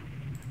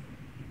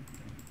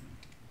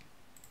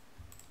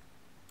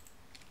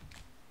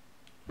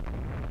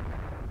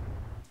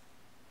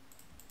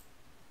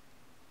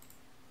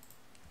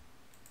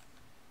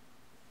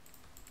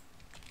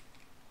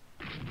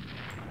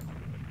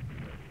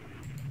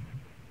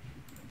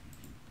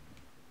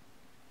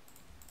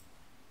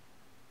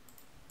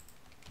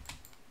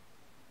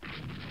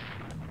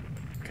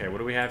 Okay, what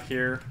do we have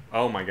here?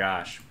 Oh my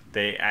gosh,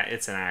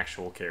 it's an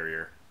actual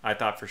carrier. I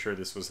thought for sure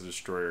this was a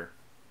destroyer.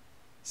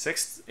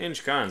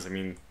 6-inch guns. I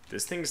mean,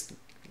 this thing's,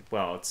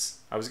 well,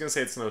 I was gonna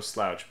say it's no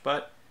slouch,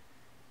 but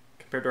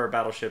compared to our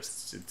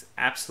battleships, it's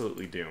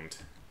absolutely doomed.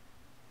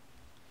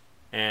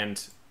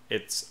 And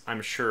it's,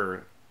 I'm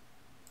sure,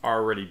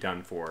 already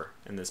done for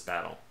in this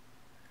battle.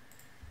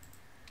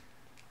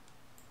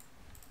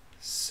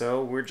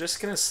 So we're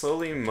just gonna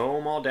slowly mow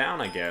them all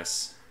down, I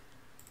guess.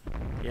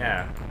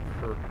 Yeah,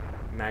 her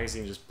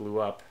magazine just blew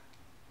up.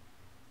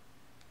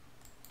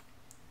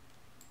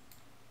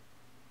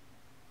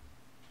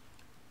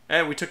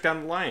 And we took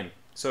down the lion.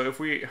 So if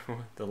we,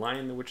 the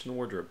lion, the witch, and the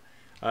wardrobe.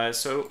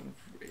 So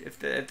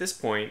if at this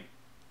point,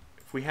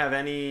 if we have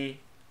anything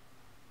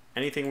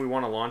we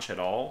want to launch at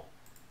all,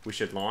 we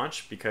should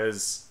launch,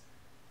 because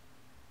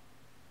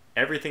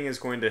everything is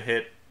going to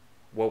hit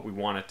what we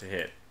want it to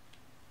hit.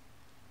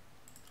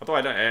 Although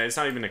it's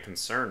not even a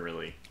concern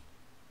really.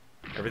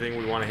 Everything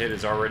we want to hit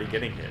is already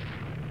getting hit.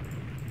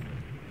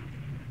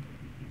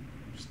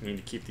 Just need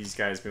to keep these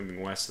guys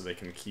moving west so they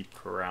can keep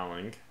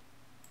corralling.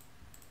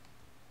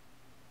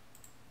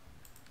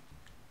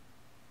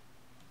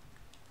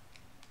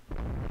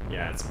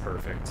 Yeah, it's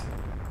perfect.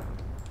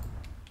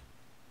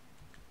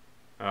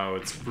 Oh,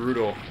 it's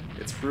brutal.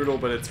 It's brutal,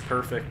 but it's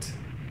perfect.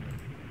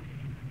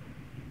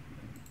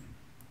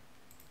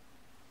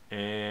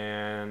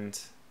 And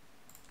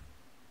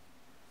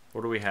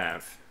what do we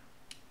have?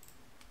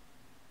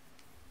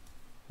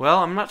 Well,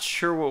 I'm not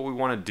sure what we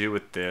want to do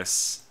with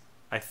this.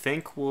 I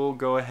think we'll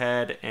go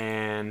ahead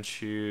and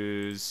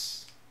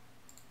choose...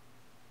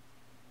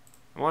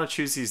 I want to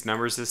choose these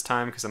numbers this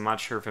time because I'm not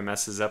sure if it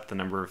messes up the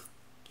number of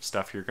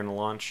stuff you're going to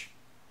launch.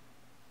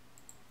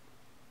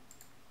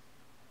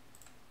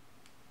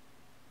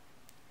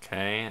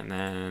 Okay, and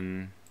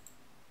then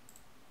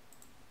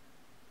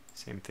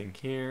same thing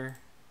here.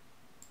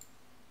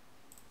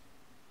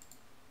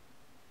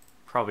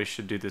 Probably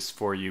should do this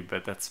for you,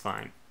 but that's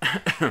fine.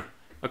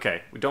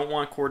 Okay, we don't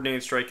want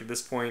coordinated strike at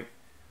this point.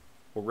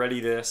 We'll ready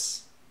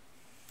this.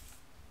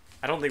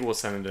 I don't think we'll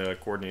send it a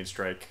coordinated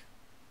strike.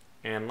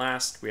 And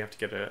last, we have to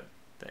get the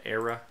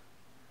era.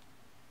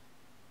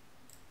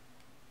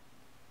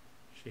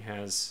 She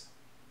has...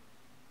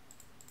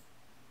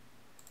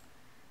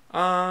 we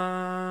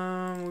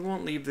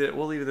won't leave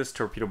we'll leave this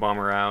torpedo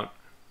bomber out.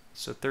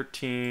 So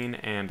 13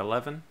 and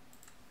 11.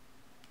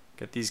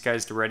 Get these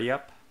guys to ready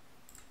up.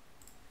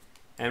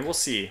 And we'll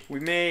see. We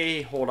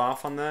may hold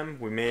off on them.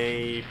 We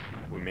may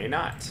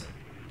not.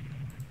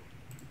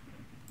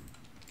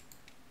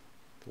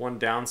 The one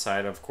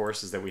downside, of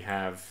course, is that we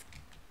have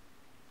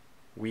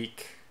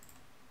weak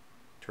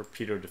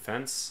torpedo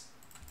defense.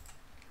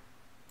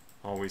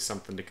 Always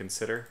something to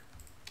consider.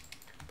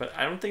 But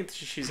I don't think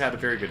she's had a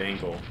very good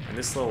angle. And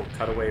this little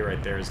cutaway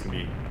right there is going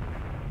to be...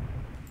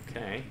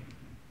 Okay.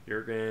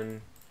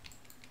 Jurgen...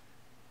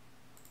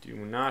 Do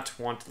not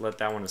want to let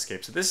that one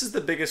escape. So this is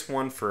the biggest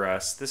one for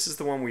us. This is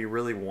the one we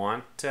really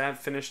want to have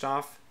finished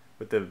off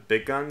with the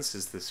big guns,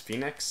 is this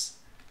Phoenix.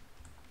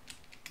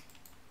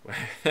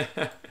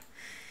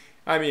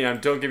 I mean,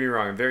 don't get me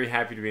wrong. I'm very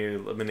happy to be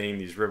eliminating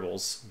these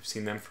ribbles. We've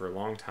seen them for a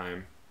long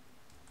time.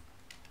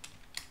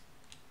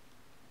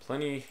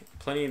 Plenty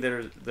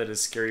that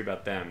is scary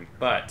about them.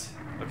 But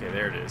okay,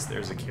 there it is.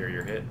 There's a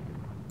carrier hit.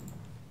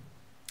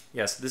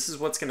 Yes, this is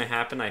what's going to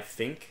happen, I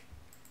think.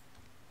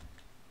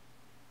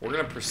 We're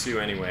going to pursue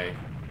anyway.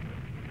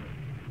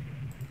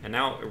 And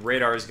now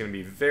radar is going to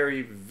be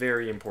very,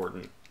 very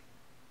important.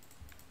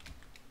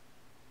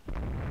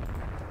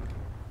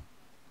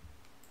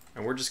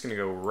 And we're just going to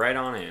go right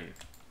on in.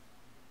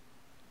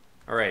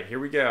 Alright, here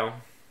we go.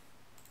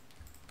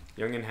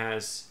 Jürgen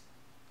has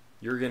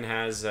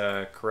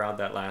corralled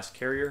that last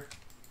carrier.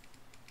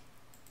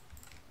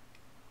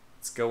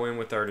 Let's go in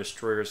with our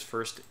destroyers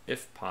first,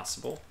 if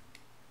possible.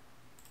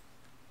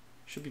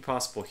 Should be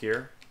possible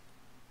here.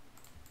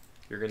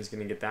 Jürgen's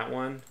going to get that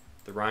one.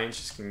 The Ryan's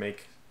just going to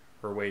make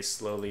her way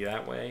slowly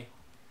that way.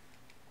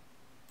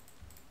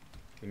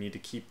 We need to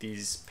keep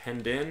these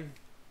penned in.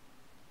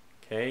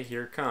 Okay,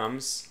 here it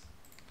comes.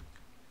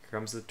 Here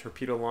comes the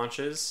torpedo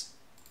launches.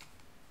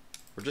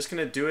 We're just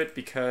going to do it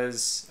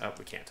because... Oh,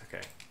 we can't.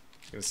 Okay.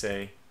 I'm going to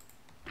say...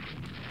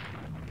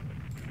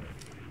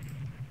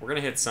 We're going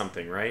to hit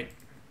something, right?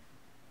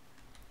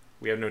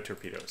 We have no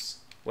torpedoes.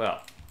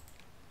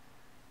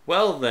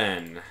 Well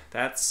then,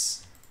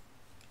 that's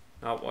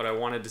not what I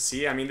wanted to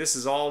see. I mean, this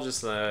is all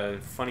just a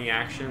funny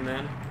action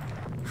then,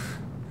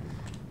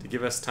 to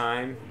give us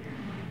time.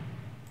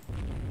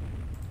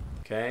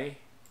 Okay.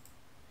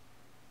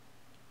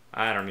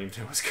 I don't even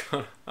know what's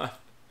going on.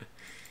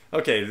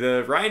 Okay,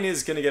 the Ryan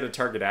is going to get a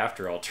target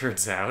after all,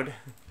 turns out.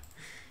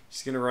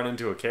 She's going to run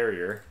into a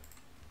carrier,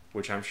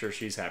 which I'm sure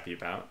she's happy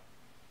about.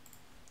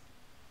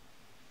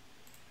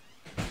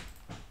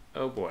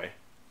 Oh boy.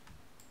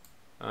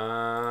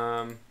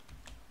 Are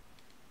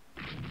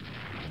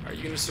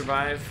you going to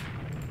survive?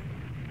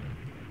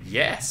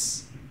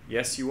 Yes!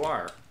 Yes, you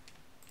are.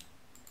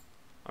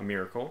 A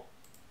miracle.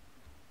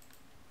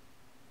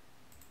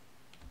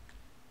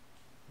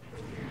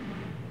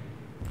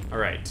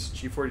 Alright,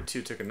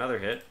 G42 took another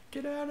hit.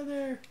 Get out of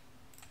there!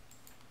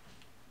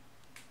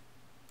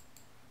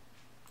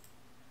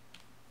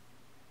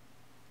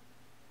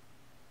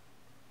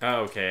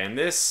 Okay, and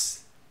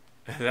this...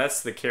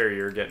 That's the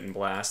carrier getting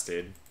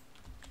blasted.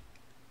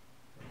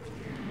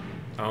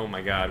 Oh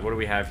my god, what do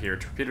we have here?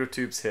 Torpedo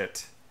tubes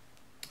hit.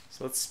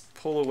 So let's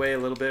pull away a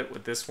little bit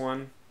with this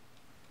one.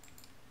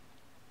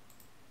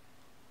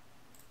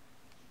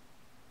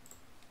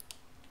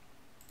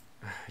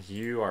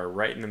 You are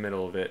right in the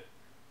middle of it.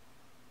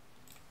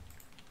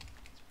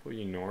 Let's pull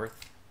you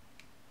north.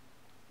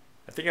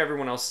 I think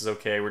everyone else is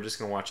okay. We're just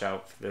going to watch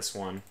out for this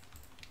one.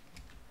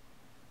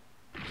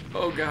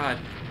 Oh god,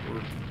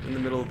 we're in the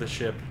middle of the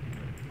ship.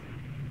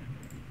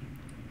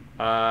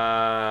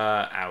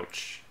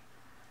 Ouch.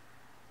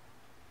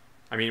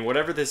 I mean,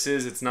 whatever this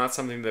is, it's not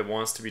something that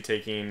wants to be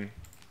taking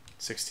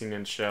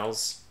 16-inch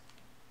shells.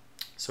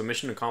 So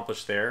mission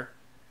accomplished there.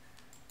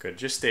 Good,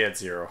 just stay at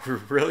 0.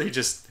 Really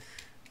just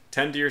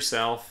tend to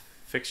yourself,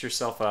 fix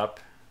yourself up.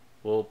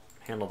 We'll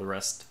handle the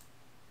rest.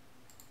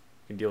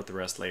 We can deal with the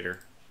rest later.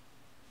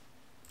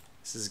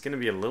 This is going to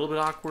be a little bit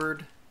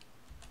awkward.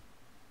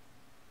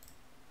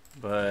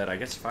 But I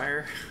guess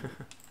fire.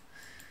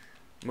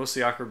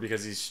 Mostly awkward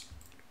because these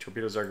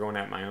torpedoes are going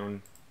at my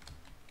own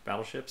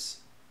battleships.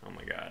 Oh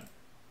my god.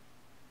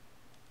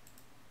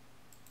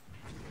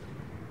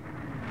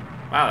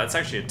 Wow, that's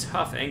actually a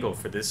tough angle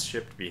for this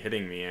ship to be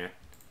hitting me at.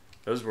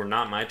 Those were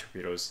not my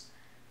torpedoes.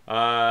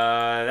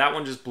 That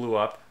one just blew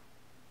up.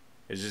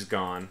 It's just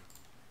gone.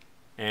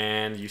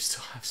 And you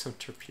still have some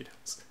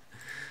torpedoes.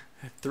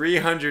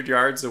 300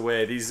 yards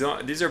away. These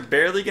are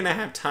barely going to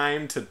have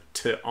time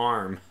to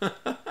arm.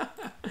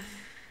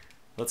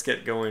 Let's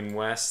get going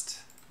west.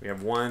 We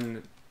have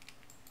one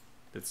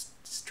that's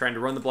just trying to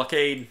run the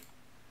blockade.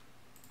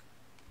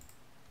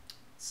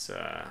 Let's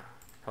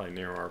probably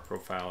narrow our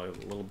profile a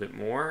little bit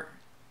more.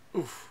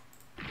 Oof.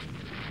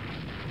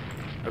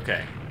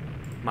 Okay.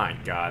 My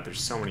god, there's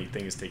so many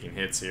things taking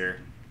hits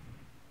here.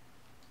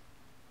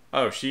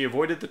 Oh, she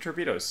avoided the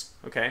torpedoes.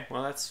 Okay,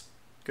 well that's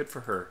good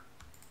for her.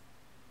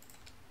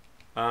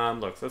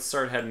 Look, let's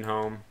start heading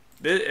home.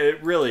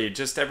 It really,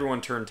 just everyone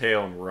turn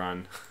tail and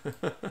run.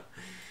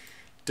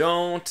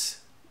 Don't...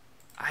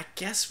 I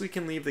guess we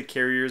can leave the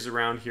carriers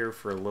around here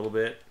for a little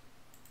bit.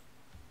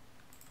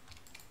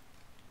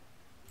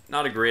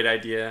 Not a great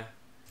idea.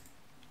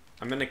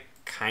 I'm gonna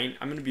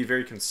be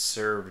very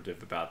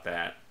conservative about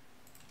that.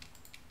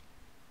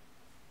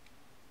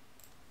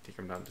 I think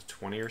I'm down to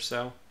 20 or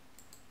so.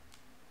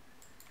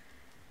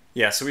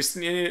 Yeah, so we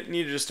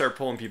need to just start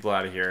pulling people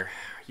out of here.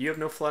 You have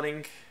no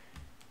flooding.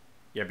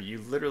 Yeah, but you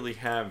literally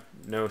have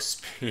no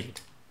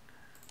speed.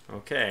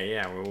 Okay,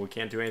 yeah, well, we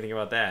can't do anything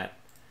about that.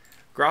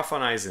 Graf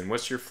von Eisen,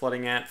 what's your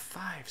flooding at?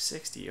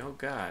 560, oh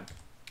god.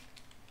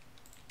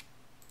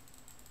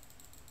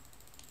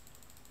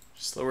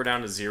 Just slow her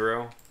down to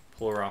 0.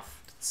 Pull her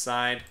off to the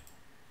side.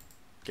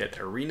 Get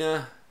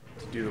Arena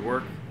to do the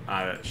work.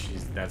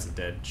 That's a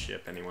dead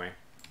ship anyway.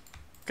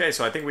 Okay,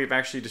 so I think we've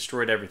actually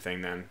destroyed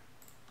everything then.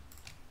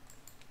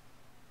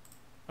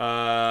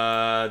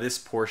 This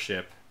poor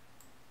ship.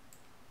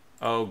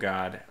 Oh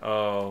god.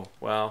 Oh,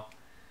 well.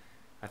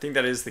 I think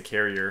that is the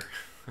carrier.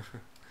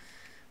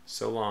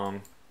 So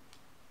long.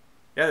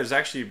 Yeah, there's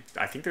actually...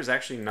 I think there's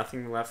actually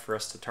nothing left for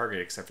us to target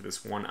except for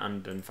this one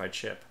unidentified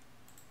ship.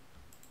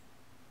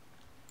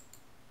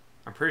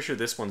 I'm pretty sure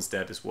this one's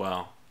dead as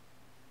well.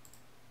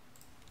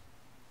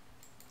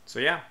 So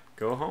yeah,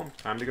 go home.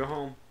 Time to go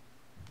home.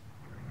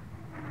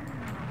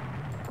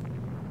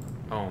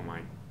 Oh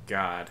my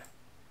god.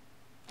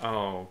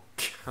 Oh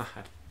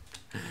god.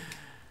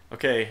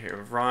 Okay,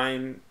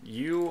 Ryan,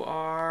 you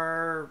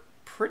are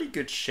pretty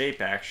good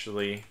shape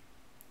actually.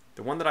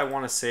 The one that I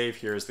want to save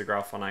here is the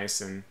Graf von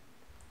Eisen.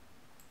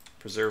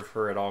 Preserve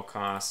her at all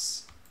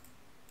costs.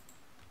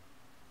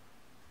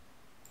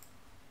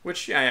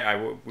 Which,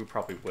 yeah, we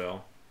probably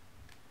will.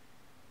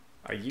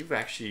 You've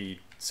actually,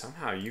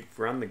 somehow, you've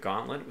run the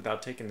gauntlet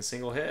without taking a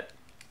single hit.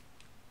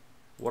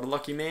 What a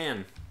lucky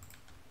man.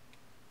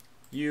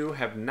 You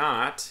have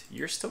not.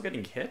 You're still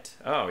getting hit?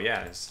 Oh,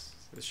 yeah,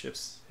 the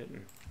ship's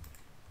hitting.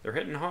 They're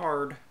hitting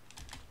hard.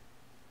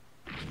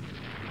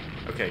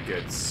 Okay,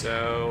 good.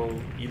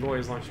 So, Eloy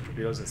is launching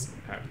torpedoes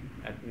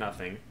at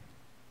nothing.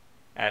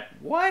 At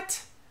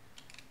what?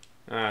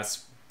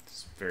 It's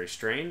very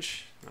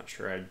strange. Not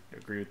sure I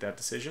agree with that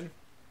decision.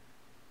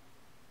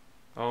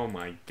 Oh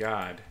my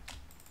god.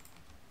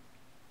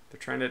 They're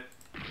trying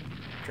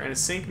to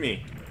sink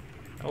me.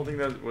 I don't think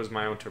that was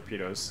my own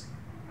torpedoes.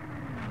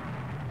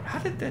 How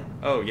did that...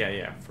 Oh,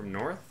 yeah. From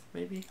north,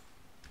 maybe?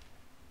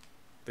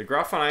 The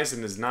Graf von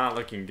Eisen is not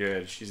looking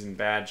good. She's in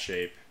bad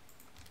shape.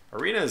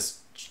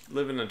 Arena's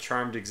living a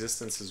charmed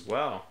existence as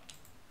well.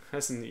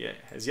 Has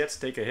yet to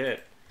take a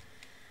hit.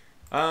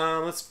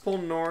 Let's pull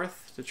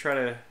north to try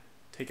to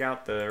take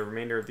out the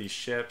remainder of these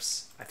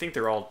ships. I think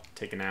they're all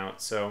taken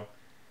out, so...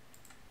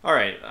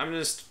 Alright, I'm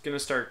just gonna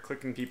start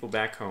clicking people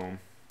back home.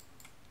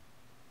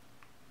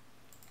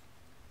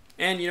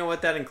 And you know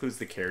what? That includes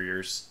the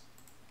carriers.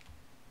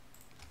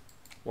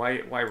 Why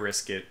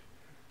risk it?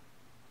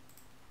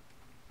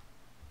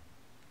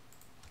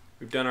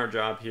 We've done our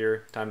job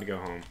here. Time to go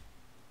home.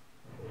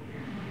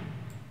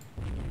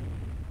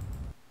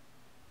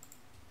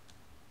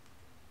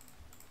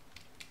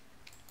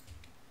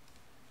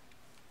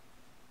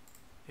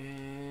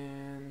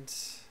 And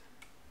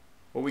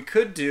what we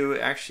could do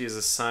actually is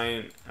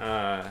assign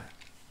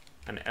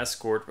an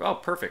escort. Oh,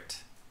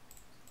 perfect.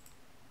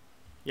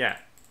 Yeah,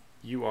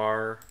 you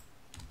are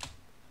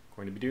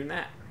going to be doing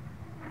that.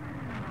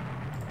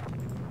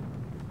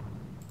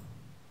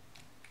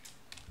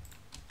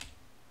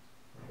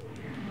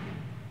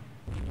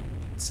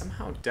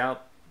 Somehow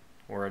doubt,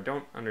 or I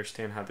don't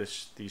understand how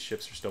these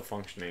ships are still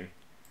functioning.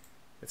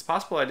 It's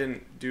possible I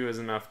didn't do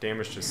enough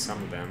damage to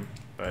some of them,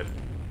 but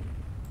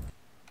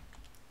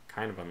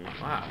kind of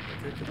unlucky. Wow,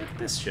 look at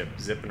this ship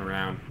zipping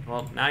around.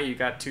 Well, now you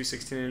got two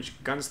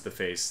 16-inch guns to the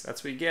face.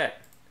 That's what you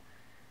get.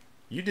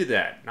 You did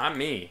that, not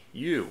me.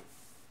 You.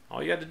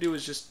 All you had to do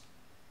was just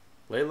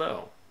lay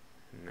low.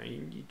 No,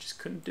 you just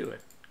couldn't do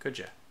it, could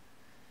you?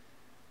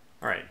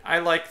 Alright, I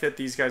like that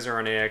these guys are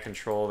on AI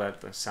control.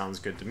 That sounds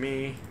good to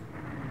me.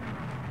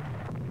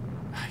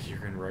 You're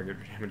going to regular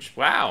damage.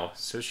 Wow,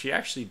 so she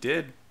actually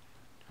did.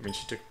 I mean,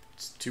 she took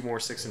 2 more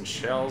 6-inch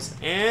shells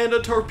and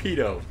a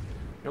torpedo.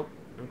 Nope,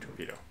 no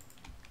torpedo.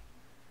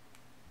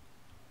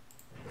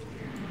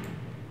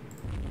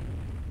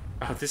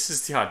 Oh, this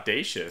is the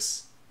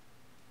Audacious.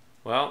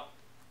 Well,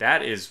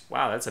 that is...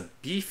 Wow, that's a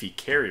beefy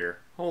carrier.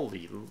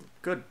 Holy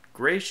good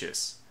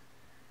gracious.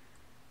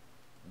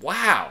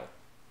 Wow.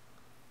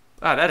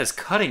 Wow, that is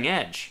cutting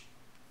edge.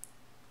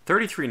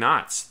 33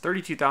 knots,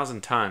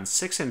 32,000 tons,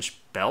 6-inch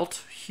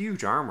belt,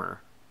 huge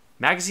armor.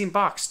 Magazine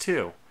box,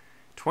 too.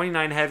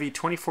 29 heavy,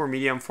 24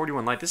 medium,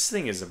 41 light. This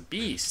thing is a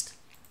beast.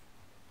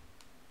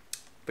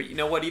 But you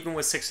know what? Even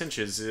with 6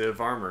 inches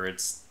of armor,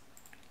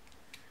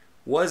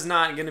 was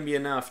not going to be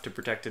enough to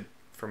protect it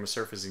from a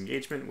surface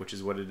engagement, which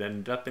is what it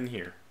ended up in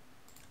here.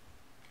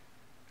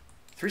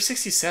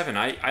 367.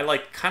 I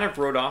like kind of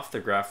wrote off the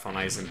Graf von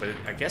Eisen, but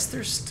I guess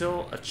there's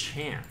still a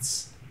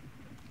chance.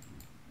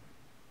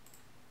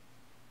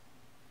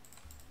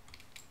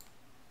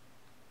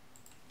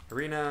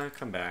 Arena,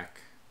 come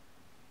back.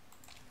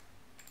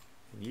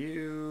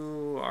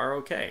 You are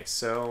okay,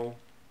 so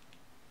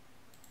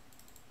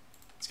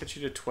let's get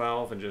you to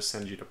 12 and just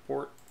send you to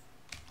port.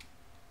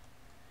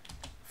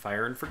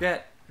 Fire and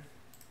forget.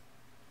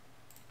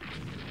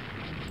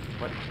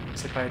 What?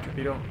 Is hit by a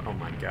torpedo? Oh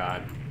my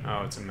god.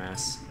 Oh, it's a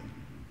mess.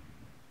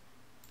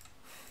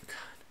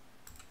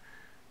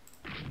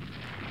 God.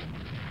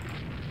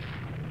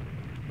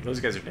 Those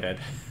guys are dead.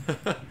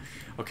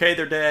 Okay,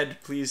 they're dead.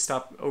 Please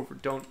stop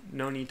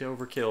no need to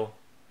overkill.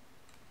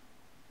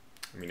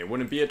 I mean, it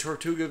wouldn't be a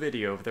Tortuga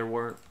video if there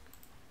weren't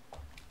a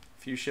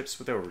few ships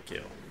with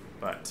overkill,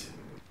 but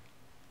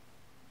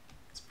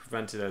it's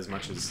prevented as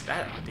much as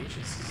that.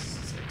 Audacious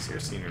is like,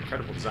 seriously an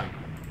incredible design.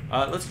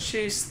 Let's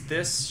chase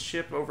this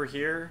ship over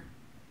here.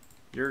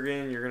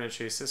 Jurgen, you're gonna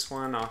chase this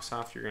one.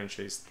 Oxhoff, you're gonna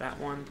chase that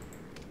one.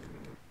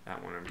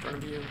 That one in front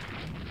of you.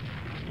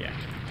 Yeah.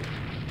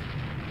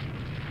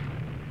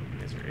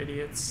 They're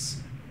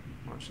idiots.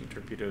 Launching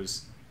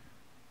torpedoes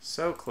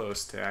so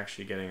close to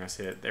actually getting us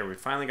hit. There, we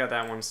finally got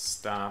that one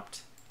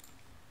stopped.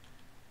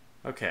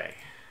 Okay.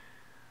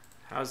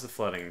 How's the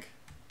flooding?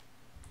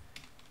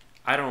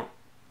 I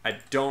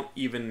don't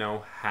even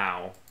know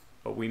how,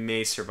 but we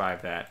may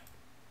survive that.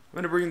 I'm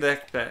going to bring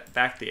back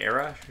the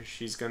Era.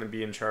 She's going to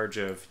be in charge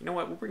of... You know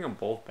what? We'll bring them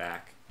both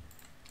back.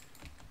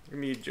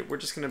 We're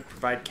just going to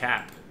provide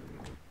cap.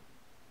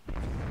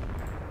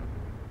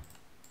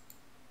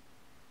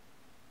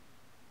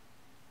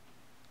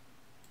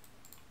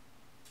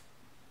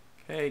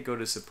 Okay, go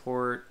to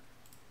support.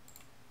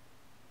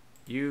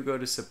 You go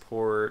to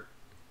support.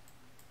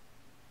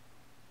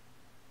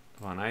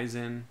 Von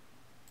Eisen.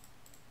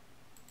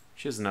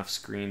 She has enough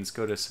screens.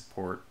 Go to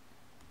support.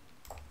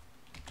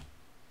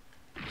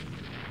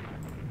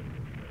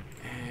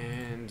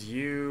 And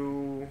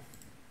you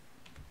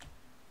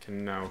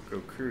can now go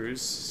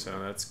cruise, so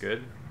that's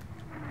good.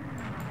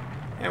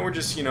 And we're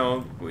just, you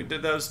know, we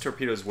did those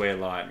torpedoes weigh a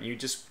lot. You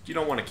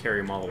don't want to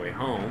carry them all the way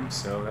home,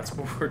 so that's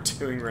what we're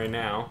doing right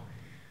now.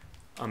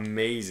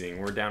 Amazing.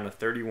 We're down to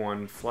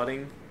 31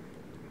 flooding.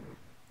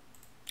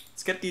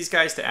 Let's get these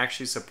guys to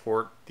actually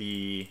support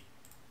the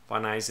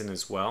Von Eisen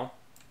as well.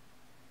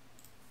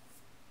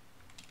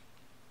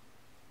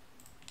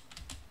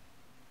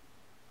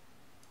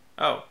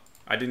 Oh,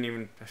 I didn't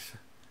even... I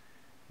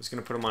was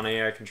going to put them on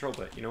AI control,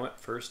 but you know what?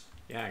 First,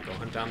 yeah, go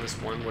hunt down this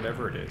one,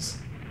 whatever it is.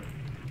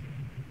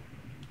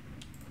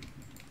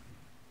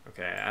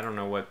 Okay, I don't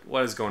know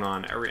what is going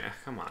on.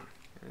 Come on.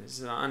 This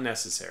is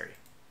unnecessary.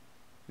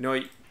 No,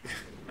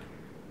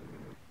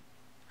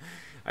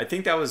 I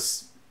think that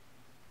was...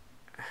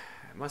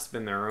 It must have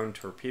been their own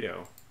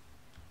torpedo.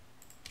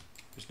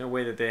 There's no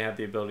way that they have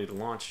the ability to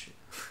launch.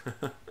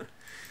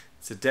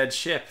 It's a dead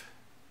ship.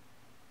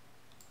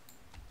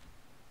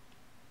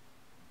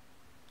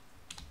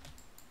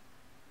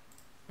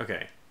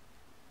 Okay.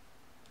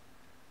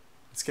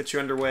 Let's get you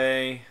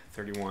underway.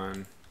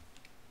 31.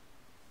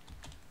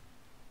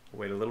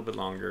 We'll wait a little bit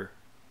longer.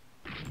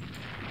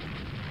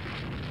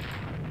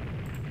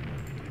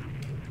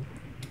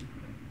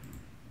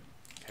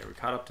 Okay, we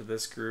caught up to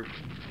this group.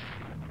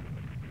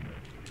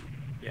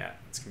 Yeah,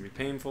 it's gonna be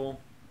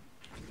painful.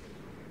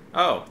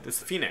 Oh, this is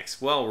the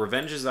Phoenix. Well,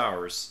 revenge is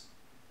ours.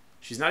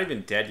 She's not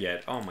even dead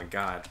yet. Oh my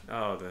god.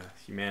 Oh, the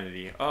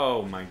humanity.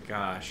 Oh my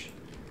gosh.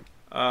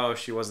 Oh,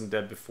 she wasn't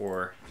dead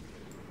before.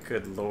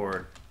 Good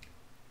lord.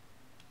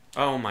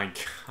 Oh my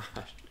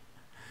gosh.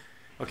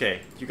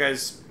 Okay, you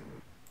guys...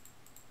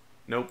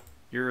 Nope.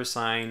 You're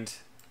assigned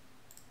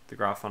the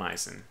Graf von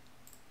Eisen.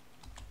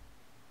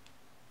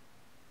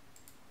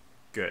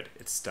 Good.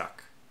 It's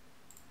stuck.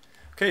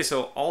 Okay,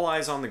 so all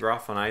eyes on the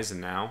Graf von Eisen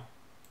now.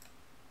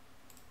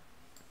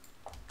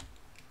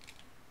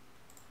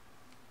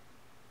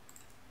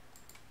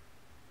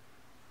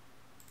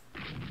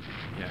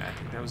 Yeah, I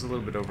think that was a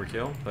little bit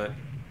overkill, but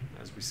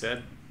as we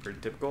said, pretty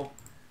typical.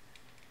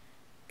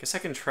 Guess I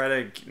can try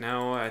to...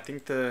 No, I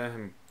think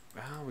the...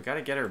 Oh, we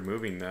gotta get her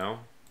moving, though.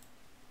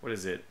 What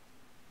is it?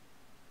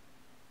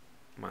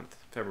 Month.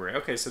 February.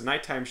 Okay, so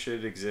nighttime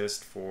should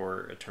exist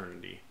for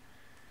eternity.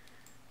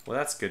 Well,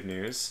 that's good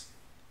news.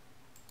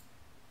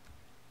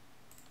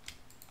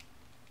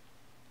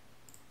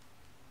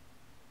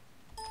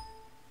 I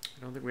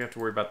don't think we have to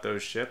worry about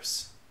those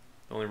ships.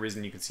 The only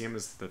reason you can see them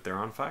is that they're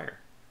on fire.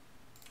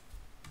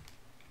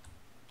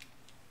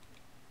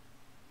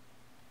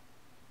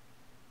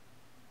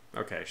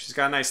 Okay, she's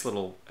got a nice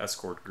little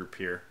escort group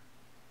here.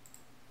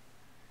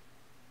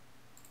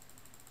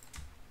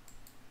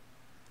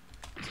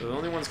 So the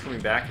only ones coming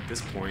back at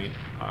this point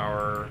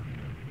are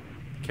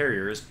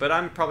carriers, but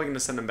I'm probably going to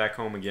send them back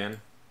home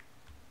again.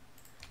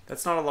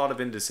 That's not a lot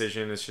of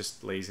indecision, it's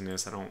just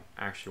laziness. I don't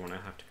actually want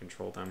to have to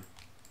control them.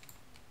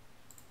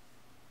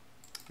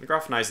 The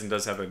Graf von Eisen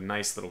does have a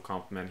nice little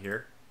complement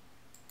here.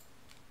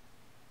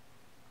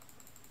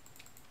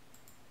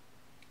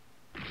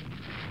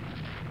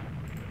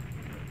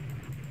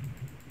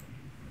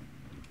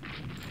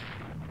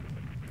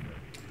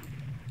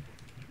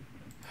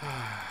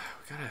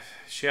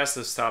 She has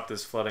to stop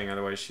this flooding,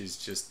 otherwise she's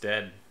just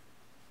dead.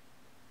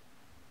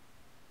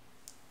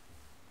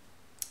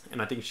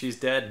 And I think she's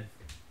dead.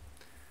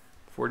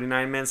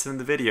 49 minutes into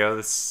the video.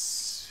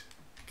 This...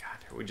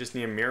 God, we just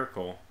need a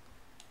miracle.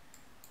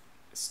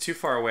 It's too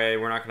far away.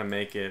 We're not going to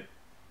make it.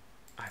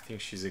 I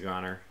think she's a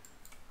goner.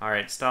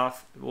 Alright, stop.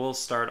 We'll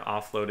start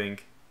offloading.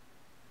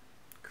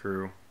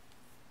 Crew.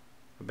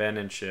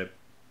 Abandon ship.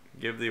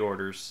 Give the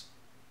orders.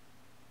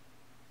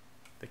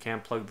 They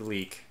can't plug the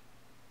leak.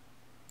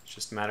 It's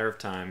just a matter of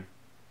time.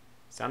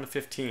 It's down to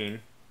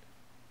 15.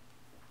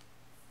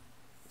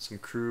 Some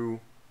crew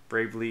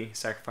bravely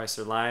sacrificed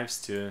their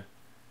lives to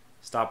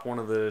stop one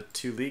of the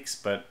 2 leaks,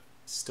 but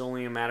it's still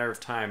only a matter of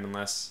time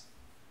unless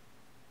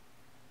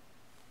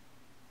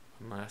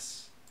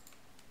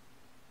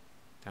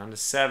down to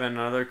 7,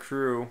 another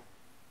crew.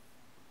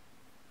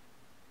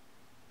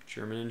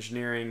 German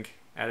engineering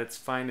at its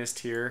finest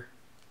here.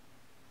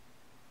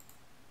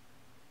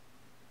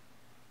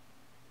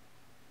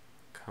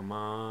 Come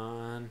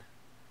on.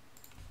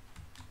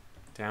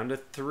 Down to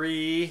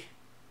 3.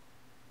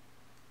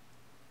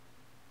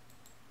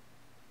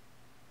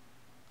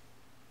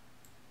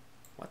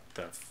 What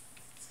the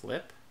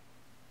flip?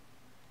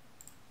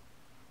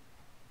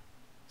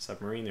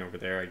 Submarine over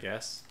there, I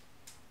guess.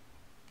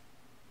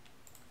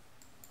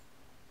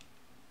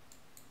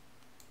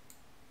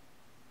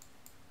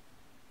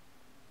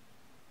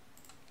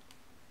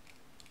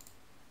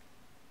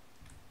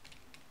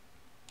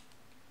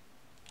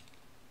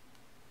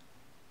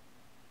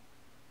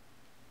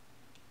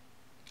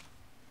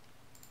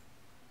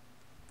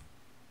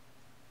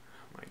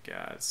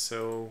 God,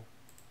 so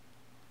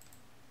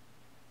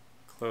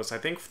close. I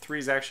think 3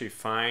 is actually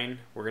fine.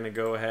 We're going to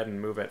go ahead and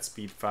move at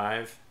speed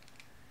 5.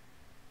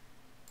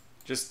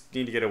 Just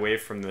need to get away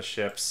from the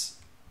ships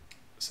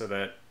so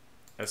that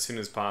as soon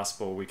as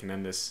possible we can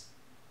end this.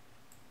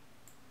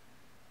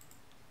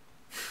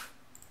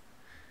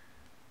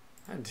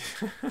 Head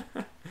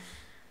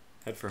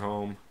for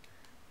home.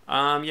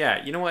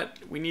 Yeah, you know what?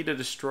 We need a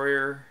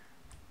destroyer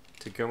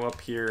to go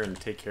up here and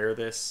take care of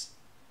this.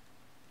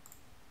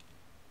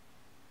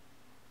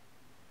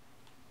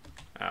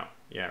 Oh,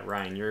 yeah,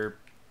 Ryan, you're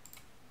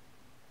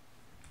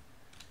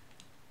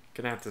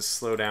gonna have to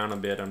slow down a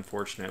bit,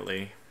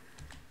 unfortunately.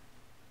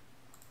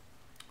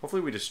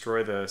 Hopefully we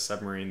destroy the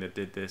submarine that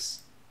did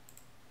this.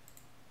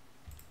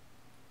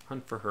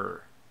 Hunt for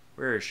her.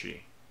 Where is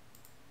she?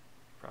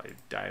 Probably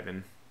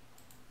diving.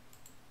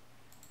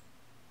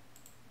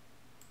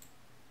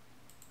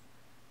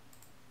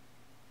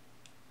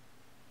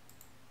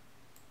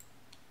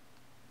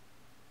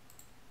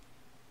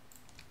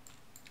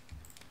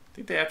 I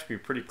think they have to be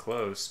pretty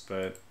close,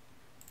 but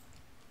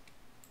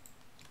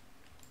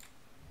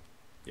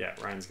yeah,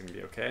 Ryan's gonna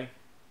be okay.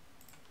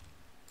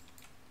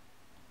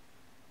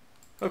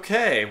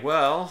 Okay,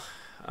 well,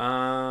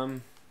 how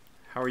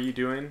are you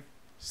doing?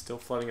 Still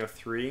flooding a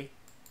 3.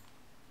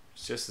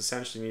 Just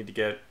essentially need to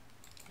get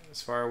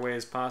as far away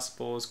as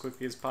possible, as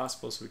quickly as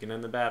possible, so we can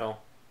end the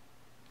battle.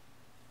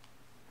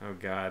 Oh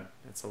God,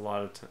 that's a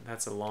lot of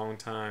that's a long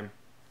time,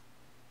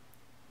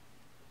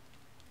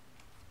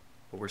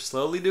 but we're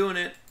slowly doing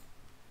it.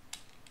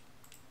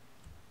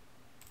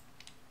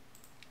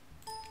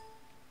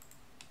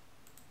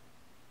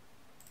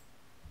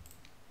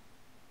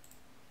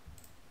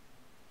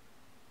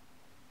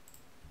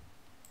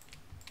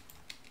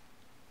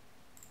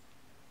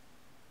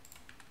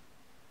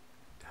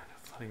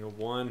 A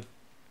 1.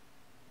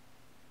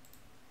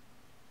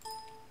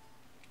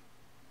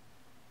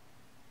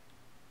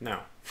 No.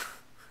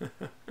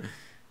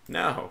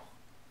 No.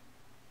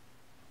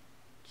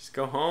 Just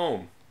go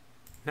home.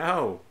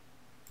 No.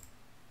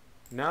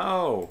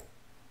 No.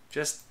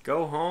 Just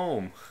go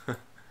home.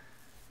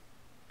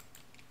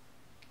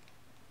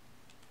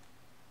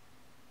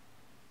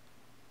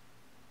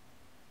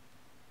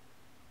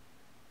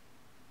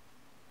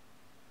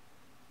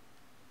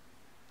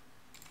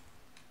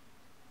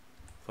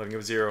 Flooding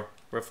of 0.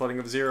 We're at flooding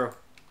of 0.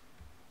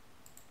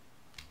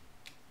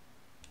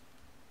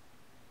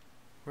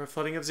 We're at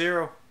flooding of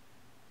 0.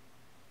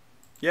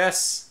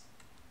 Yes.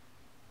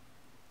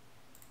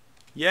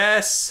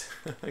 Yes.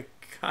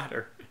 Got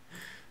her.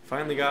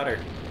 Finally got her.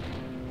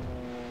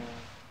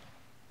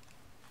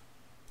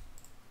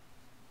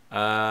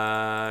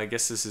 I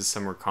guess this is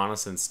some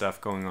reconnaissance stuff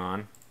going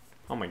on.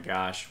 Oh my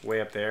gosh. Way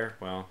up there.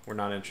 Well, we're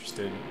not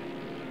interested.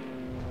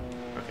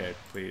 Okay,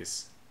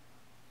 please.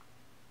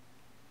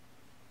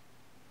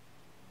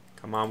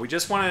 Come on, we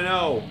just want to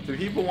know. The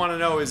people want to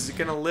know, is it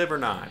going to live or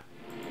not?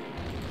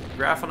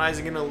 Graphonite is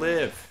going to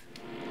live.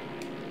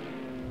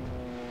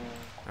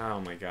 Oh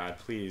my God,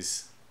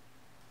 please.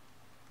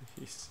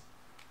 Please.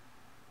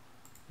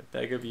 I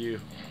beg of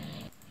you.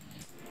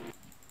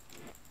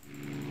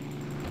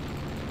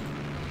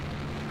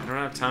 I don't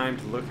have time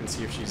to look and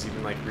see if she's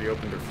even like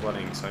reopened her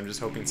flooding, so I'm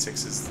just hoping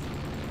 6 is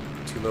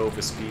too low of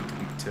a speed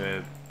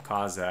to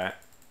cause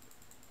that.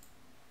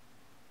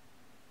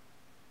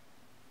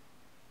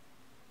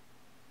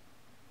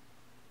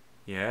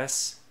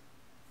 Yes.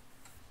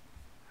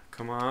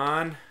 Come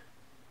on.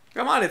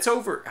 Come on, it's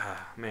over.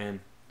 Ah,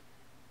 man.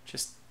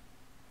 Just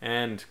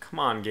end. Come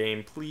on,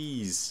 game,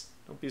 please.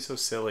 Don't be so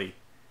silly.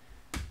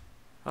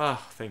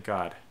 Oh, thank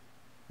God.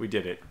 We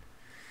did it.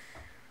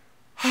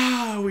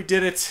 Ah, we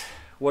did it.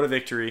 What a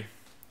victory.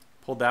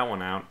 Pulled that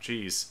one out.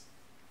 Jeez.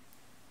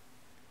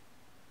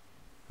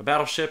 A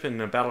battleship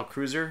and a battle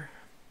cruiser.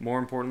 More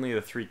importantly,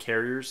 the 3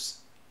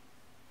 carriers.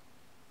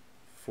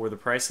 For the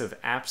price of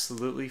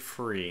absolutely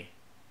free.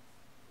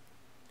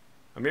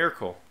 A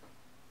miracle.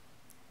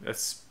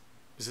 Is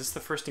this the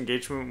first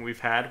engagement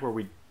we've had where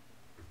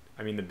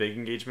the big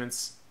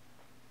engagements,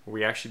 where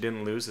we actually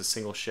didn't lose a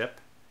single ship?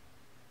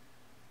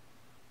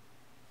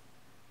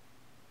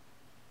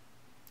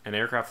 And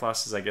aircraft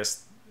losses, I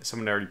guess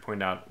someone already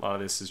pointed out, a lot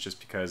of this is just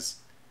because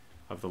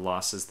of the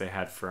losses they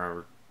had for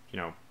our,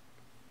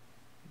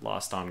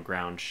 lost on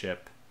ground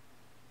ship.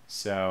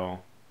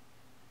 So,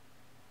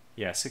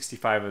 yeah,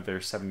 65 of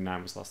their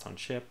 79 was lost on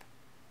ship.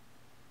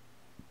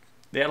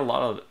 They had a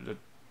lot of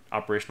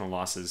operational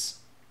losses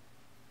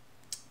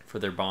for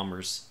their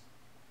bombers.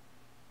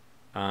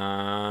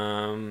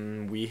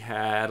 We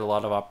had a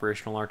lot of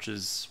operational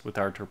arches with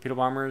our torpedo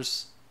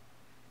bombers.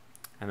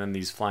 And then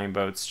these flying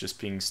boats just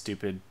being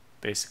stupid,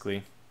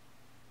 basically.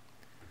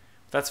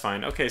 That's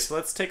fine. Okay, so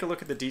let's take a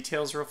look at the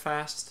details real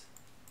fast.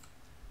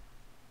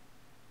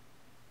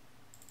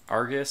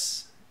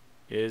 Argus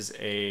is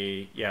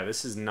a... yeah,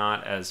 this is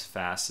not as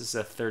fast. This is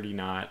a 30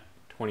 knot,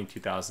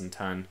 22,000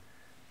 ton.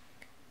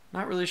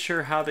 Not really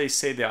sure how they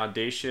say the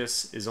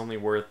Audacious is only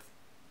worth...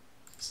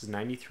 this is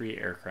 93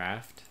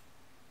 aircraft.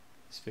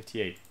 It's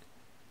 58.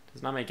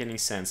 Does not make any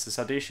sense. This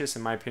Audacious,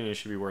 in my opinion,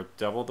 should be worth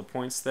double the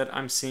points that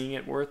I'm seeing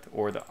it worth,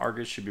 or the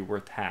Argus should be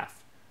worth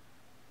half.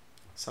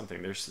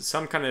 Something. There's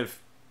some kind of...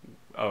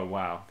 oh,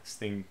 wow. This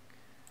thing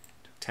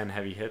took 10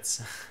 heavy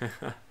hits.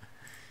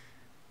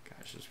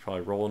 Gosh, it's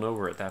probably rolling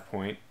over at that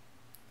point.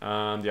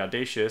 The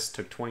Audacious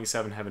took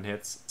 27 heavy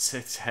hits.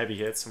 6 heavy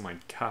hits. Oh my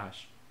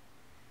gosh.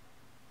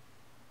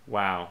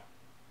 Wow.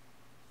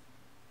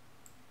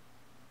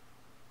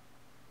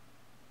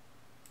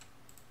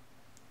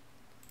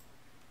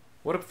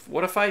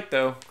 What a fight,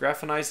 though.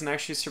 Grafenisen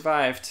actually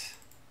survived.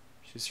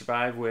 She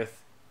survived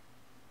with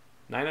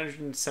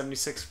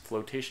 976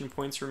 flotation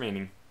points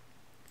remaining.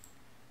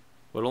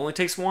 Well, it only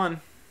takes one.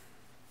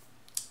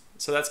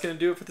 So that's going to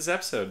do it for this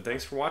episode.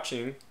 Thanks for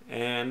watching,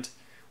 and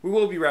we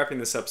will be wrapping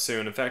this up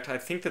soon. In fact, I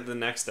think that the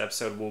next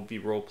episode will be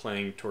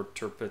role-playing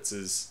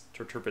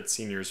Torturpit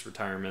Senior's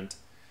retirement.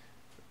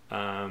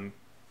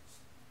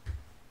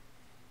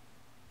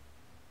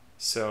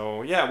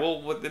 So yeah,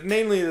 well,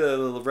 mainly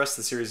the rest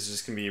of the series is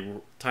just going to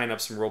be tying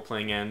up some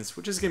role-playing ends,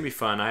 which is going to be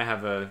fun. I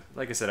have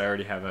like I said, I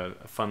already have a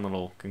fun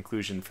little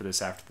conclusion for this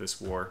after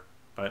this war.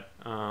 But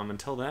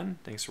until then,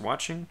 thanks for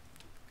watching.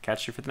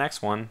 Catch you for the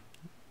next one.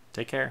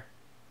 Take care.